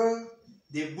Cantiques,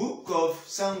 the book of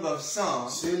Songs,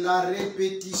 c'est la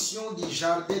répétition du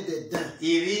jardin d'Éden.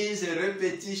 It is a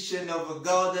repetition of a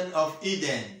Garden of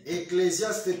Eden.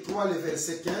 Ecclésiaste 3, le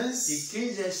verset 15.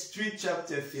 Ecclesiastes 3,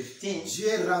 chapter 15. Dieu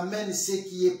ramène ce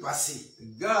qui est passé.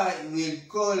 God will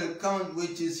call account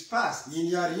which is past. Il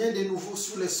n'y a rien de nouveau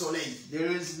sous le soleil.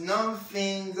 There is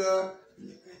nothing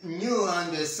new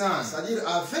on the sun. C'est-à-dire,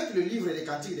 avec le livre des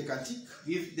Cantiques,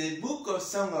 with the book of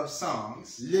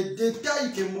Songs, les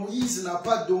détails que Moïse n'a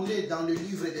pas donnés dans le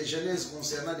livre de Genèse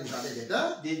concernant le jardin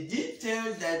d'Éden, the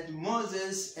details that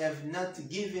Moses have not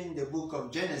given the book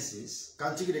of Genesis,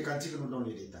 Cantiques nous donne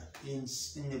les détails.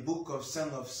 in the book of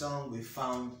Songs we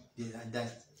found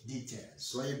that detail.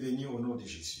 Soyez bénis au nom de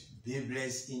Jésus. Be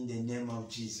blessed in the name of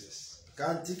Jesus.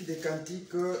 Cantique des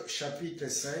Cantiques, chapitre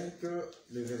 5,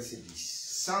 le verset 10.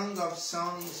 Song of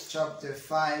Songs, chapter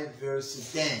 5, verse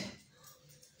 10.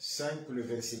 5, le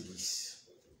verset 10.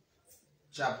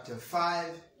 Chapter 5,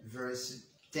 verse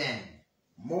 10.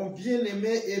 Mon bien-aimé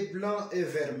est blanc et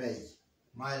vermeil.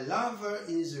 My lover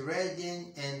is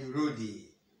radiant and ruddy,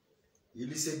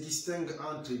 Il se distingue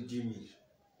entre 10 000.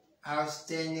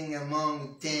 outstanding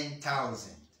among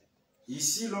 10,000.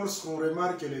 Ici, lorsqu'on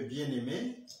remarque le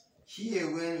bien-aimé, Here,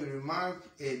 when we remark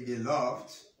a beloved,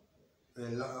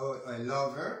 a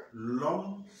lover,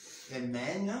 l'homme, a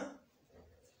man,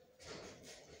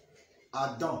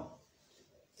 Adam,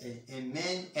 a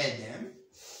man Adam,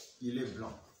 il est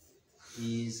blanc.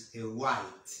 is a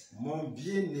white. Mon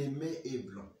bien-aimé est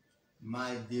blanc.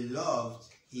 My beloved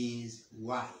is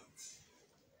white.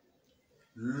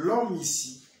 L'homme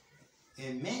ici,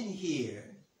 A man here,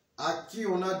 à qui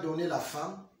on a donné la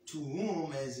femme, to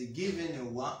whom has given a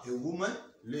woman,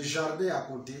 le jardin à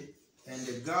côté, and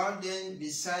the garden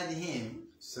beside him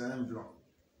c'est un blanc.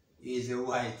 is a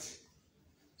white.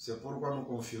 C'est pourquoi nous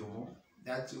confirmons,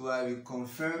 That's why we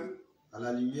confirm à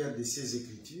la lumière de ces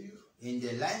Écritures, in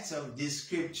the light of these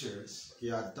scriptures,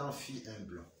 qu'Adam fit un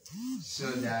blanc. so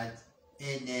that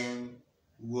Adam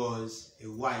was a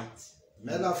white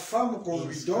Mais la femme qu'on in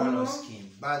lui color donne, skin.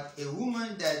 But a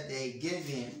woman that they gave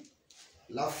him,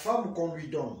 la femme qu'on lui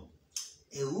donne,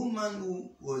 a woman who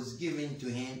was given to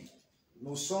him,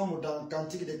 nous sommes dans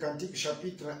Cantique des Cantiques,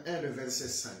 chapitre 1, le verset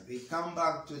 5. we come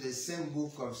back to the same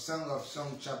book of Songs,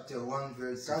 chapter 1,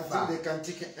 verse Cantique 5. des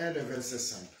Cantiques 1, le verset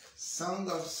 5. Song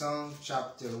of Songs,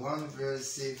 chapter 1,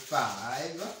 verse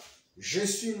 5. Je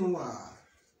suis noir,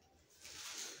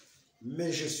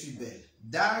 mais je suis belle.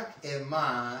 Dark am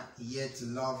I, yet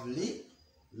lovely.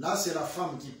 Là, c'est la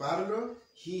femme qui parle.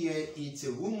 Here it's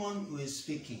a woman who is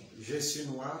speaking. Je suis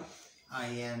noir,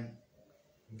 I am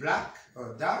black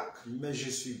or dark, mais je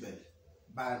suis belle.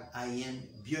 but I am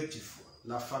beautiful.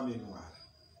 La femme est noire.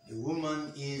 The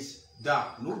woman is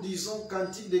dark. Nous disons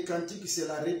Cantique des Cantiques, c'est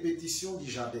la répétition du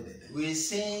jardin d'Éden. We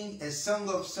sing a Song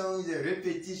of Songs, a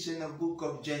repetition of book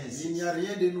of Il Genesis. n'y a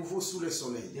rien de nouveau sous le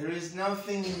soleil. There is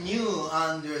nothing new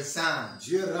under sun.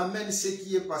 Dieu ramène ce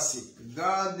qui est passé.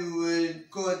 God will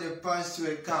call the past to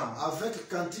account. Avec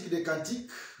Cantique des Cantiques,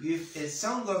 With a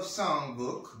Song of Song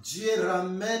book, Dieu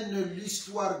ramène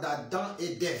l'histoire d'Adam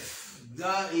et d'Ève.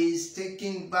 God is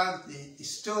taking back the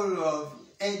story of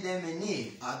Adam and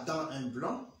Eve. Adam un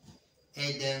blanc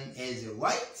Adam is a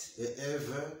white, et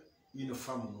Ève une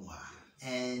femme noire.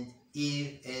 and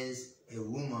Eve is a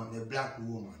woman, a black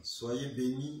woman. Soyez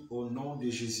bénis au nom de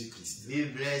Jésus-Christ.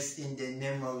 Be blessed in the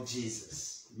name of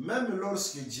Jesus. Même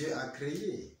lorsque Dieu a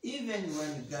créé, Even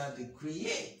when God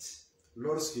creates,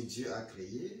 lorsque Dieu a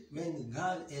créé, when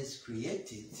God is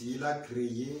created, il a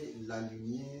créé la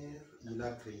lumière, il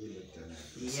a créé les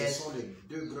ténèbres. Yes. Ce sont les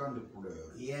deux grandes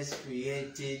couleurs. He has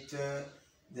created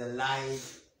the light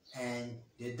and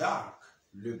the dark,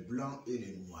 Le blanc et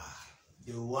le noir.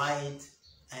 the white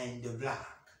and the black.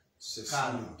 Ce sont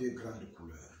Color. les deux grandes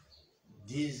couleurs.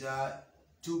 These are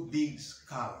two big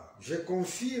colors. Je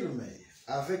confirme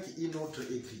avec une autre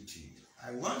écriture.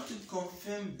 I want to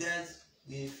confirm that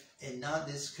with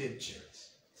another scripture.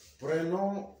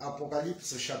 Prenons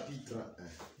Apocalypse chapitre 1.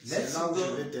 C'est Let's là où go.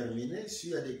 je vais terminer. S'il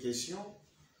y a des questions,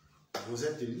 vous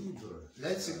êtes libre.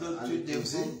 Let's go à to les the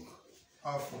poser. book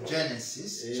of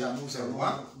Genesis, Et chapter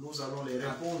nous 1. allons les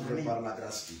répondre Amen. par la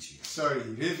grâce de Dieu. Sorry,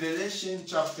 Revelation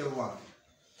chapter 1.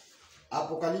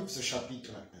 Apocalypse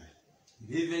chapitre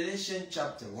 1. Revelation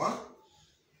chapter 1.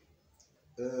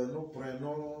 Nous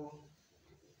prenons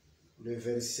le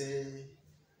verset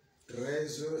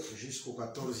 13 jusqu'au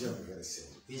 14e verset.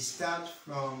 We start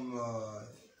from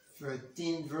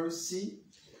 13 verses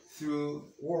through,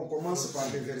 Où on commence par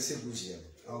le verset 12e.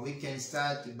 or we can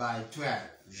start by 12.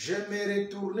 Je me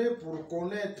retournai pour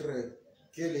connaître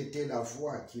quelle était la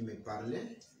voix qui me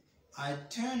parlait. I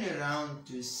turned around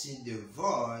to see the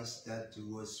voice that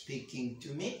was speaking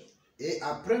to me. Et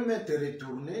après m'être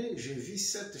retourné, je vis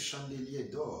 7 chandeliers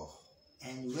d'or.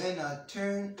 And when I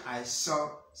turned, I saw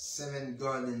 7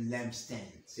 golden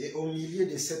lampstands. Et au milieu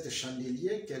de 7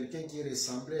 chandeliers, quelqu'un qui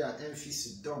ressemblait à un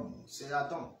fils d'homme. C'est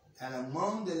Adam. And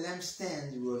among the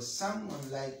lampstands was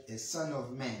someone like a son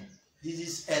of man. This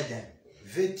is Adam,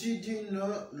 Vêtu d'une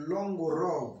longue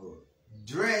robe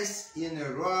dressed in a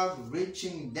robe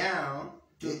reaching down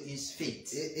to his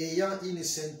feet, et ayant une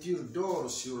ceinture d'or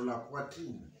sur la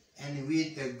poitrine. and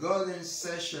with a golden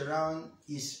sash around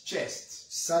his chest.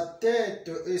 Sa tête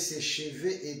et ses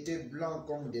cheveux étaient blancs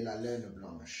comme de la laine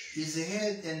blanche. His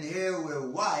head and hair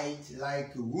were white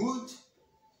like wood,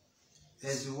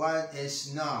 as white as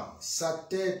snow. Sa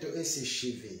tête et ses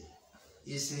cheveux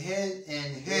His head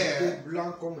and étaient hair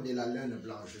blancs comme de la laine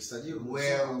blanche. C'est-à-dire nous were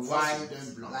sommes en face white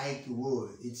d'un blanc. like wool.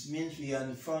 It means we are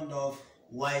in front of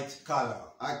white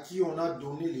color. à qui on a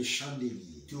donné les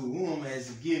chandeliers. To whom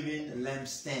has given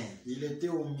lampstand. Il était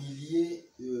au milieu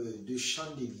de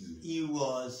chandeliers. He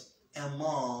was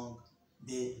among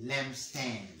the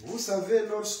lampstand. Vous savez,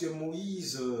 lorsque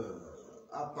Moïse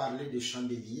a parlé des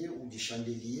chandeliers ou des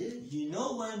chandeliers, You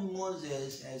know when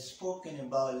Moses has spoken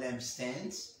about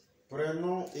lampstands?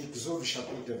 prenons Exode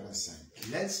chapitre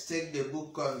 25. Let's take the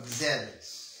book of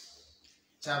Exodus,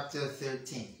 chapter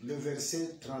 13. Le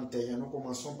verset 31, nous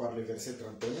commençons par le verset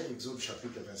 31, Exode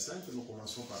chapitre 25, nous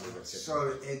commençons par le verset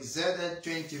 31. So Exodus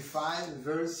 25,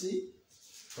 verse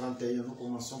 31, nous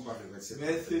commençons par le verset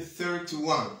 31.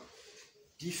 31.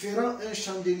 Différent un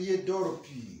chandelier d'or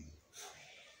pur.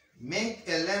 Make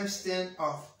a lampstand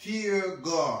of pure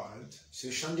gold,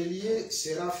 Ce chandelier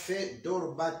sera fait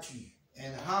d'or battu.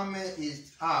 and hammer it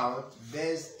out,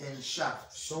 base and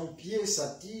shaft. Son pied,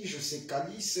 sa tige, ses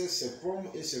calices, ses pommes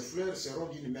et ses fleurs seront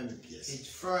d'une même pièce. Its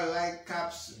fur-like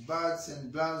caps, buds,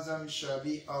 and blossoms shall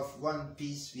be of one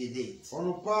piece with it. On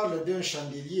nous parle d'un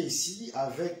chandelier ici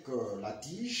avec la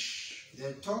tige,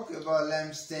 They talk about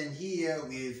lampstand here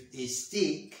with a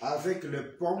stick, avec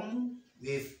le pomme,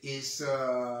 with its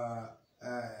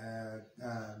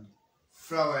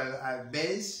flower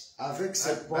base, avec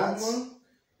ses buds. pommes.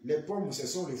 Les pommes, ce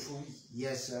sont les fruits.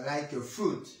 Yes, like a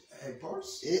fruit, apples,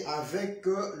 Et avec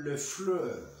le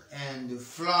fleur. and the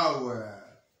flower.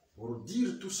 Pour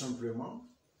dire tout simplement,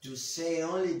 To say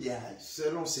only that,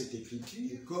 selon cette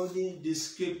écriture, according to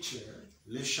scripture,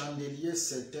 le chandelier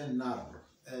c'est un arbre.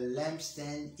 a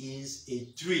lampstand is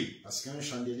a tree, Parce qu'un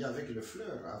chandelier avec les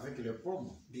fleurs, avec les pommes,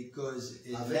 because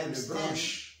a avec les lampstand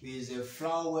branches, with a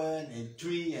flower and a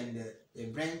tree and the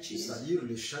branches, c'est-à-dire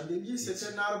le chandelier c'est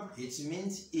un arbre. it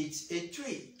means it's a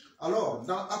tree. Alors,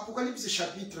 dans Apocalypse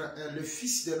chapitre 1, le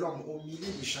fils de l'homme au milieu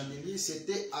du chandelier,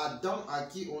 c'était Adam à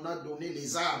qui on a donné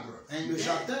les arbres, le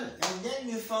jardin. And then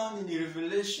we found in the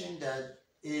Revelation that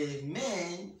a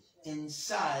man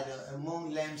inside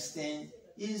among lampstand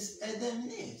is Adam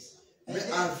and Eve. And Mais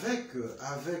then,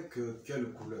 avec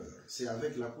quelle couleur? C'est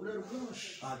avec la couleur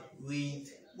blanche. with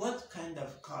what kind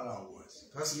of color was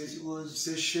it? Parce que It was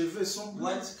ses cheveux sont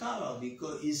blancs, white color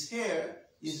because his hair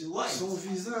is white. son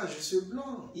visage c'est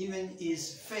blanc. Even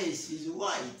his face is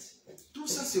white. Tout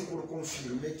ça c'est pour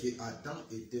confirmer que Adam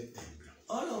était un blanc.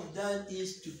 All of that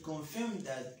is to confirm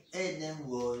that Adam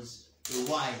was the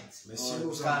white Mais si or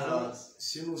nous, color.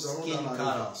 si nous allons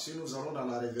skin dans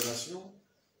la révélation,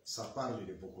 ça parle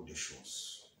de beaucoup de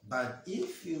choses. But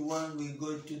if we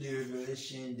go to the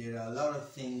Revelation, there are a lot of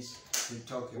things to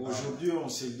talk about. Aujourd'hui, on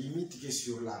se limite que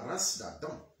sur la race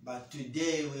d'Adam. But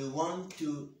today we want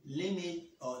to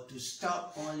limit or to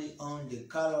stop only on the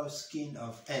color skin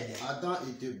of Adam. Adam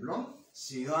était blanc,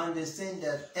 So you understand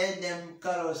that Adam's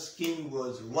color skin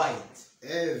was white,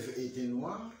 Ève était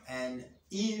noire. and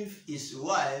Eve, his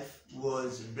wife,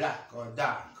 was black or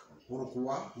dark.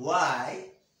 Pourquoi? Why?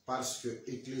 Parce que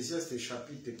Ecclésiaste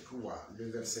chapitre 3, le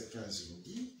verset 15 nous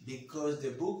dit, Because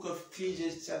the book of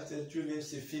Ecclesiastes chapter 3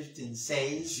 verse 15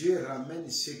 says, Dieu ramène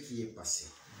ce qui est passé.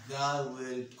 God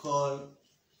will call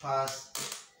past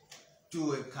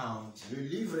to account. Le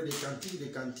livre des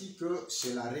Cantiques,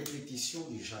 c'est la répétition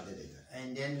du jardin d'Éden.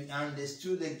 And then we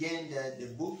understood again that the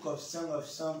book of Song of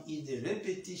Songs is the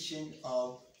repetition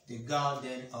of the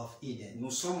Garden of Eden.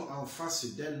 Nous sommes en face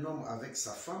d'un homme avec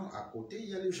sa femme, à côté il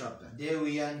y a le jardin. There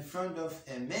we are in front of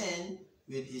a man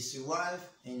with his wife,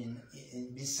 and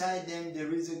beside them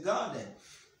there is a garden.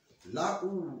 Là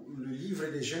où le livre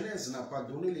de Genèse n'a pas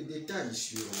donné les détails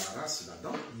sur la race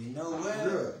d'Adam, You know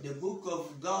where the book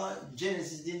of God,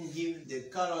 Genesis, didn't give the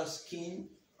color skin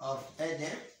of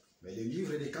Adam, mais le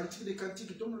livre des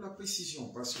Cantiques donne la précision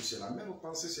parce que c'est la même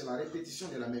pensée, c'est la répétition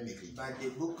de la même écriture. but the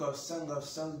book of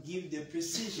Songs give the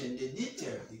precision, the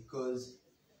detail, because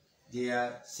they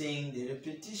are saying the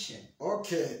repetition.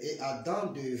 Ok, et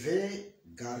Adam devait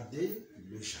garder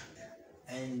le jardin.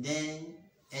 And then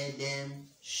Adam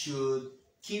should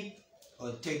keep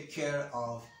or take care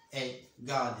of a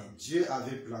garden. Dieu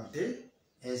avait planté,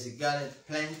 As God had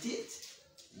planted,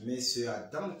 mais c'est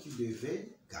Adam qui devait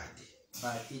garder.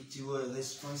 but it was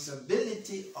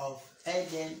responsibility of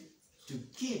Adam to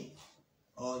keep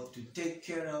or to take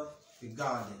care of the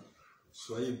garden.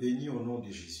 Soyez bénis au nom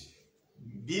de Jésus.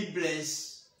 Be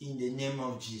blessed in the name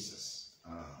of Jesus.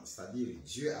 C'est-à-dire,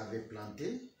 Dieu avait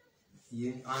planté,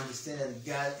 You understand that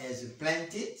God has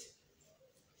planted,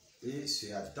 et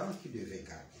c'est Adam qui devait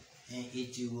garder. and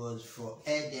it was for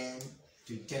Adam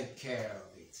to take care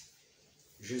of it.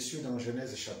 Je suis dans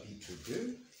Genèse chapitre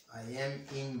 2, I am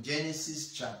in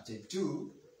Genesis chapter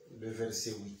 2, le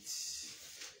verset 8.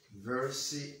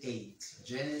 verse 8.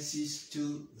 Genesis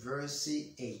 2, verse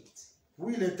 8.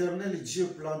 Puis l'Éternel Dieu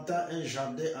planta un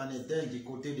jardin en Éden du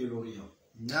côté de l'Orient.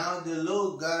 Now the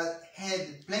Lord God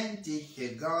had planted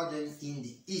a garden in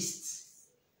the east.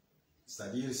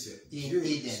 C'est-à-dire c'est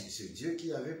Eden. Dieu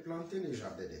qui avait planté le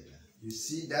jardin d'Éden. You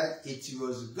see that it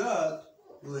was God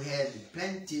who had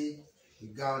planted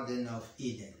the garden of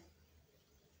Eden.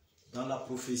 Dans la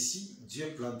prophétie,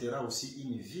 Dieu plantera aussi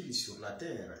une ville sur la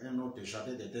terre, un autre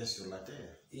jardin d'Éden sur la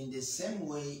terre. In the same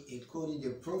way, according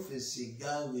to prophecy,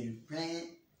 God will plant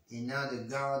another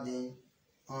garden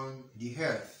on the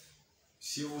earth.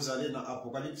 Si vous allez dans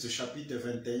Apocalypse chapitre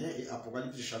 21 et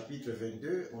Apocalypse chapitre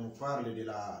 22, on nous parle de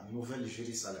la nouvelle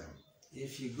Jérusalem.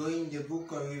 If you go in the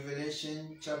book of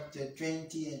Revelation, chapter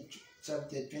 20 and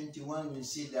chapter 21, you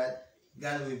see that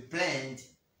God will plant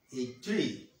a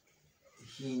tree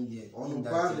On nous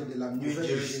parle de la nouvelle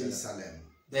Jérusalem.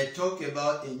 They talk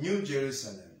about a new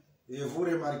Jerusalem. Et vous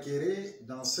remarquerez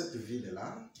dans cette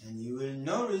ville-là, And you will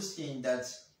notice in that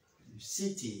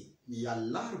city, il y a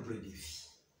l'arbre de vie.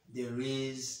 there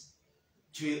is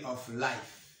tree of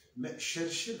life. Mais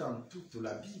cherchez dans toute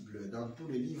la Bible, dans tous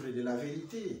les livres de la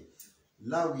vérité,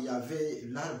 là où il y avait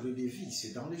l'arbre de vie,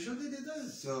 c'est dans les jardins d'Éden.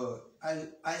 So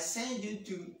I send you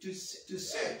to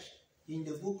search in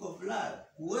the book of life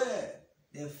where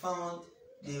they found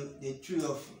the tree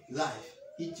of life.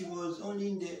 It was only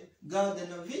in the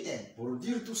Garden of Eden. Pour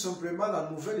dire tout simplement, la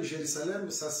nouvelle Jérusalem,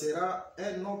 ça sera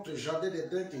un autre jardin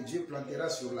d'Éden que Dieu plantera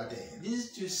sur la terre. This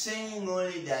is to saying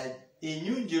only that a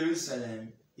new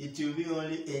Jerusalem, it will be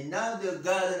only another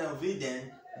Garden of Eden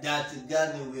that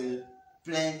God will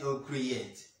plant or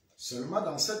create. Seulement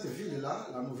dans cette ville-là,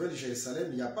 la nouvelle Jérusalem,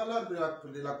 il n'y a pas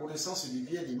l'arbre de la connaissance du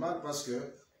bien et du mal parce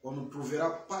qu'on ne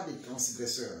trouvera pas de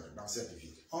transgresseurs dans cette ville.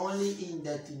 Only in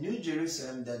that New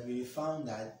Jerusalem that we found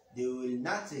that they will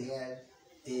not have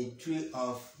a tree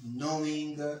of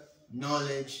knowing,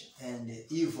 knowledge, and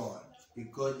evil,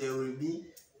 because there will be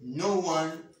no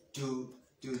one to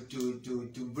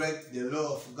break the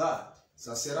law of God.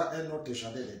 Ça sera un autre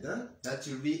jardin d'Éden. That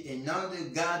will be another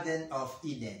Garden of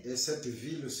Eden. Et cette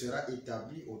ville sera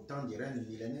établie au temps du règne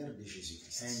millénaire de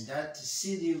Jésus-Christ. And that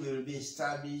city will be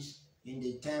established in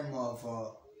the time of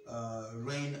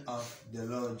reign of the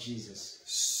Lord Jesus.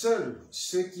 Seuls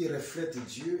ceux qui reflètent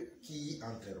Dieu qui y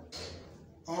entreront.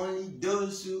 Only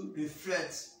those who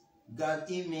reflect God's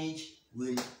image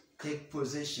will take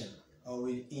possession or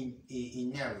will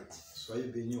inherit. Soyez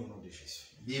bénis au nom de Jésus.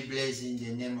 Be blessed in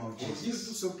the name of Pour dire Jesus.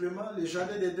 tout simplement, les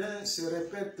jardins d'Éden se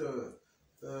répètent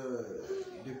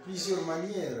de plusieurs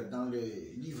manières dans le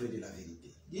livre de la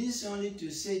vérité. This is only to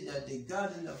say that the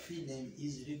Garden of Eden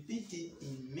is repeated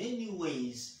in many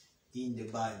ways in the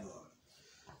Bible.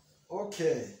 Ok,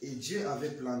 et Dieu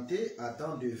avait planté,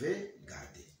 Adam devait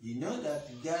garder. You know that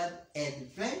God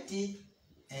had planted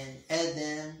and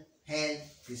Adam had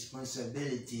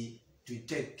responsibility to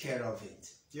take care of it.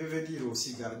 Dieu veut dire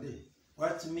aussi garder.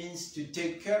 What means to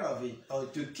take care of it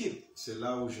or to keep? C'est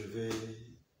là où je vais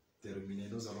terminer.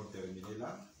 Nous allons terminer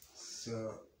là. So,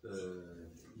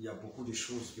 il y a beaucoup de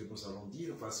choses que nous allons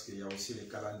dire parce qu'il y a aussi le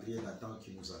calendrier Nathan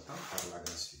qui nous attend par la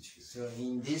grâce de Dieu. so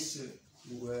in this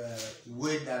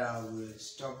way that I will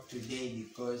stop today,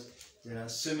 because there are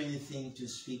so many things to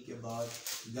speak about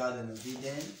Garden of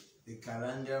Eden, the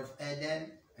calendar of Eden,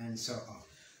 and so on.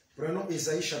 Prenons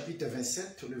Ésaïe chapitre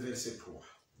 27, le verset 3.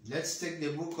 Let's take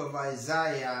the book of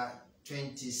Isaiah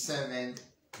 27,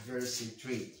 verse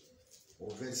 3. Au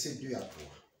verset 2 à 3.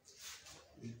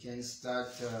 We can start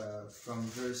from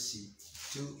verse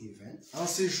 2 even. En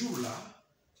ce jour-là,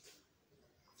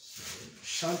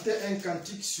 chantez un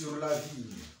cantique sur la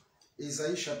vigne.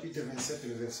 Ésaïe chapitre 27,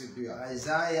 le verset 2 à 3.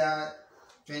 Isaiah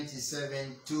 27,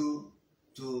 2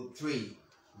 to 3.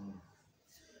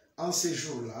 En ce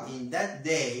jour-là, In that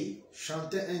day,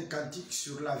 chantez un cantique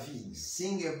sur la vigne.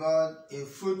 sing about a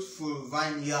fruitful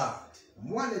vineyard.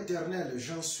 Moi, l'Éternel,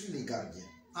 j'en suis le gardien.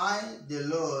 I, the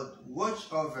Lord,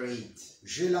 watch over it.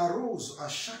 Je l'arrose à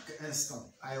chaque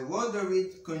instant, I water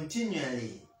it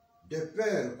continually. de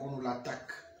peur qu'on nous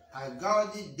l'attaque. I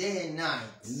guard it day and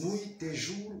night, Nuit et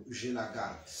jour, je la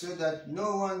garde. so that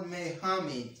no one may harm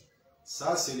it.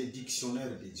 Ça, c'est le dictionnaire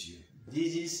de Dieu.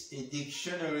 This is a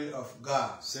dictionary of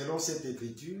God. Selon cette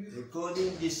écriture, According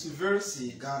to this verse,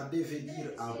 garder veut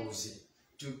dire arroser.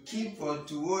 to keep or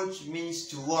to watch means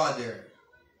to water.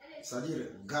 C'est-à-dire,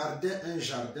 garder un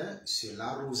jardin, c'est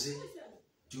l'arroser.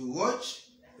 To watch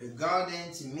a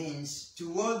garden means to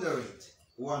water it.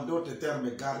 Ou en d'autres termes,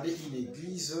 garder une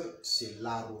église, c'est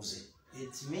l'arroser.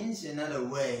 It means another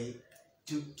way,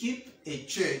 to keep a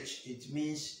church, it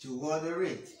means to water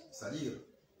it. C'est-à-dire,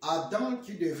 Adam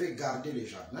qui devait garder le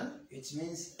jardin, It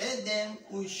means Adam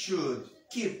who should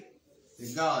keep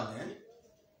the garden,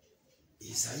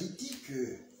 Isaïe dit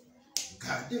que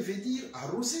garder veut dire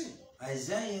arroser.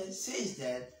 Isaiah says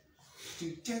that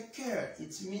to take care,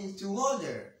 it means to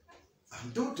water. En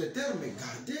d'autres termes,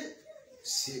 garder,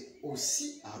 c'est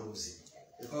aussi arroser.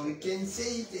 Or we can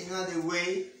say it another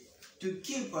way, to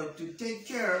keep or to take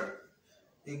care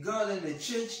the garden, the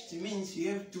church, it means you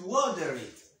have to water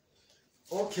it.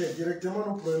 Ok, directement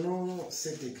nous prenons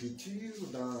cette écriture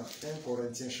dans 1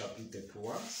 Corinthiens chapitre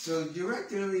 3. So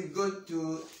directly we go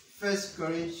to 1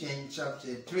 Corinthians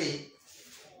chapter 3,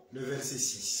 le verset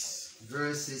 6.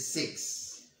 verse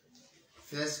 6.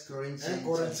 1 Corinthians 1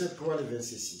 Corinthiens 3, le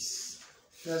verset 6.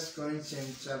 1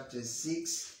 Corinthians chapter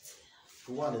 6.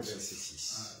 3, le verset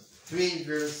 6. 3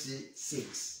 verse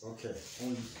 6. Ok, on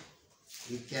lit.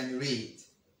 You can read.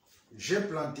 J'ai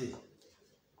planté.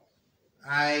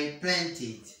 I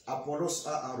planted. Apollos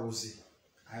a arrosé.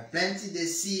 I planted the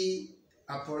seed,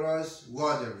 Apollos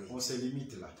watering. On se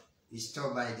limite là. We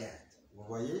stop by that. Vous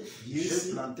voyez? You J'ai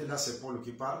see? planté, là c'est Paul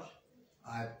qui parle.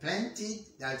 I planted,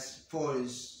 that's Paul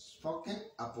spoken,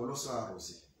 Apollos a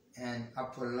arrosé. and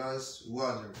Apollos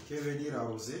watering. Que veut dire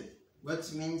arroser?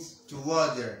 What means to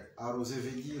water? Arroser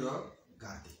veut dire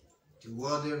garder. To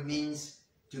water means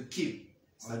to keep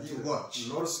or to C'est-à-dire, watch.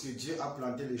 lorsque Dieu a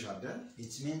planté le jardin,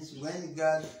 It means when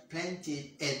God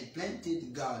had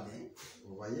planted garden,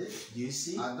 vous voyez, do you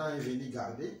see? Adam est venu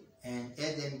garder, And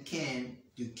Adam came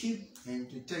to keep and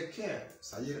to take care.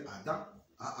 c'est-à-dire Adam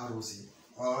a arrosé.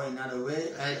 Or in other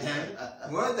way,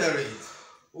 Adam water it.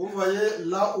 Vous voyez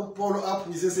là où Paul a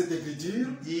puisé cette écriture?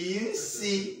 Do you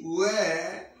see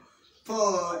where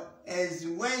Paul has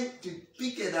went to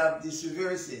pick it up these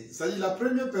verses? C'est-à-dire la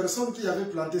première personne qui avait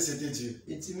planté, c'était Dieu.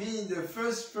 It means the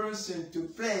first person to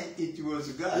plant it was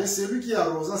Et God. celui qui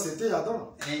arrosa, c'était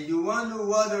Adam. And the one who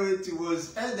watered it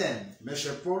was Adam. Mais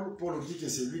chez Paul, Paul dit que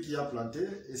c'est lui qui a planté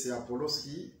et c'est Apollos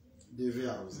qui devait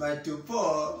arroser. But to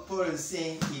Paul, Paul is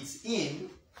saying it's him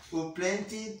who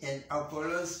planted and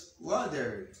Apollos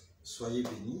watered. Soyez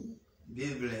bénis.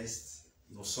 Be blessed.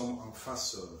 Nous sommes en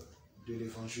face de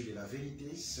l'évangile de la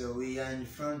vérité, So we are in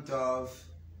front of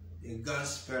the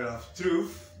gospel of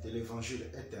truth, de l'évangile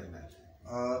éternel.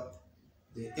 or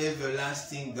the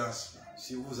everlasting gospel.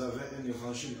 Si vous avez un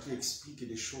évangile qui explique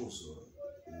des choses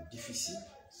difficiles,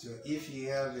 So if you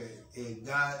have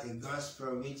a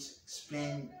gospel which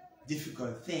explains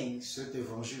difficult things, cet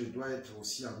évangile doit être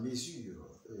aussi en mesure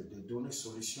de donner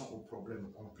solution aux problèmes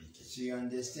compliqués. so you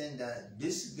understand that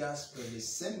this gospel, the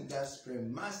same gospel,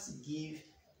 must give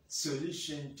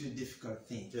solution to difficult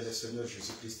things. Que le Seigneur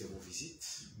Jésus-Christ vous visite,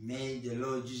 May the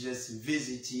Lord Jesus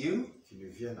visit you. qu'il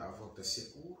vienne à votre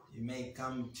secours You may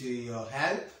come to your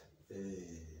help. et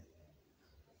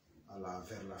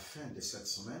vers la fin de cette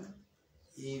semaine,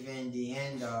 Even the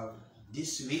end of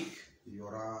this week, il y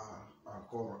aura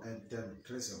encore un thème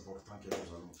très important que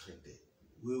nous allons traiter.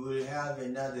 we will have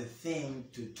another thing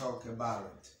to talk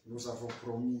about. Nous avons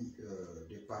promis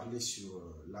de parler sur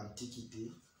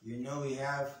l'Antiquité, You know, we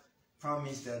have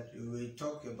promised that we will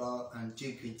talk about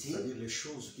antiquity, c'est-à-dire les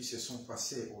choses qui se sont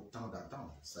passées au temps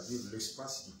d'Adam, c'est-à-dire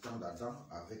l'espace du temps d'Adam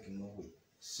avec Noé.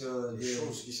 so Les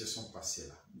choses qui se sont passées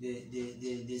là.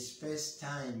 the space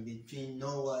time between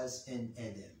Noah and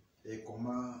Adam, Et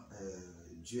comment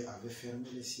Dieu avait fermé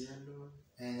les ciels,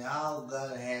 and how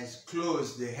God has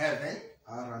closed the heaven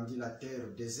a rendu la terre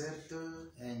déserte,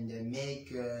 and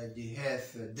make the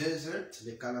earth desert,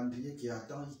 les calendriers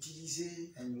qu'Adam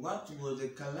utilisait. and what was the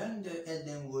calendar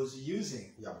Adam was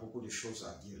using. Il y a beaucoup de choses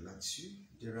à dire là-dessus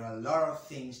There are a lot of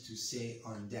things to say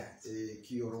on that. et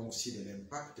qui auront aussi de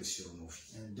l'impact sur nos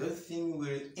vies. And those things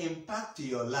will impact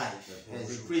your life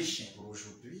as a Christian. Pour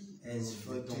aujourd'hui, As nous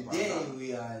for mettons par today, là.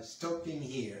 we are stopping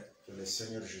here. Que le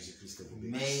Seigneur Jésus-Christ vous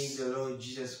May bénisse, the Lord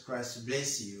Jesus Christ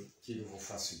bless you qu'il vous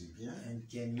fasse du bien. and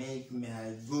can make me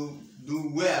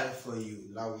do well for you.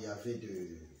 Là où il y avait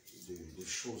des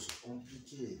choses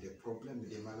compliquées, des problèmes,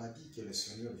 des maladies, que le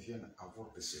Seigneur vienne à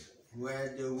votre secours.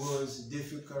 Where there was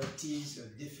difficulties or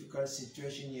difficult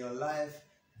situation in your life,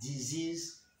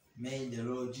 disease, may the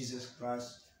Lord Jesus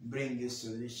Christ bring you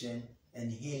solution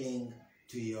and healing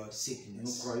to your Nous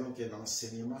sickness. croyons que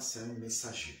l'enseignement, c'est un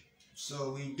messager.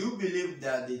 So we do believe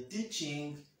that the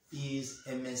teaching is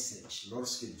a message.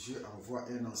 Lorsque Dieu envoie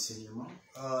un enseignement,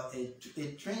 A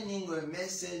training or a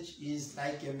message is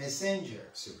like a messenger.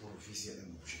 c'est pour viser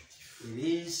un objectif. It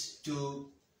is to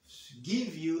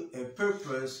give you a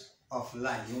purpose of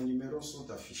life. Nos numéros sont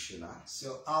affichés là.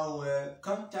 So our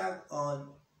contact on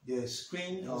the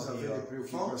screen Vous of avez des your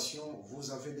phone. préoccupations, vous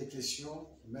avez des questions,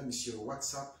 même sur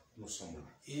WhatsApp, nous sommes là.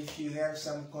 If you have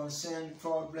some concern,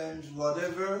 problems,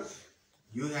 whatever,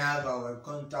 you have our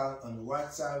contact on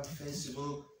WhatsApp,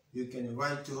 Facebook. You can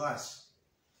write to us.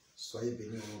 Soyez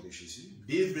bénis au nom de Jésus.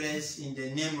 Be blessed in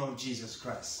the name of Jesus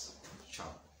Christ.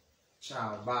 Ciao.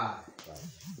 Ciao. Bye.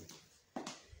 Bye.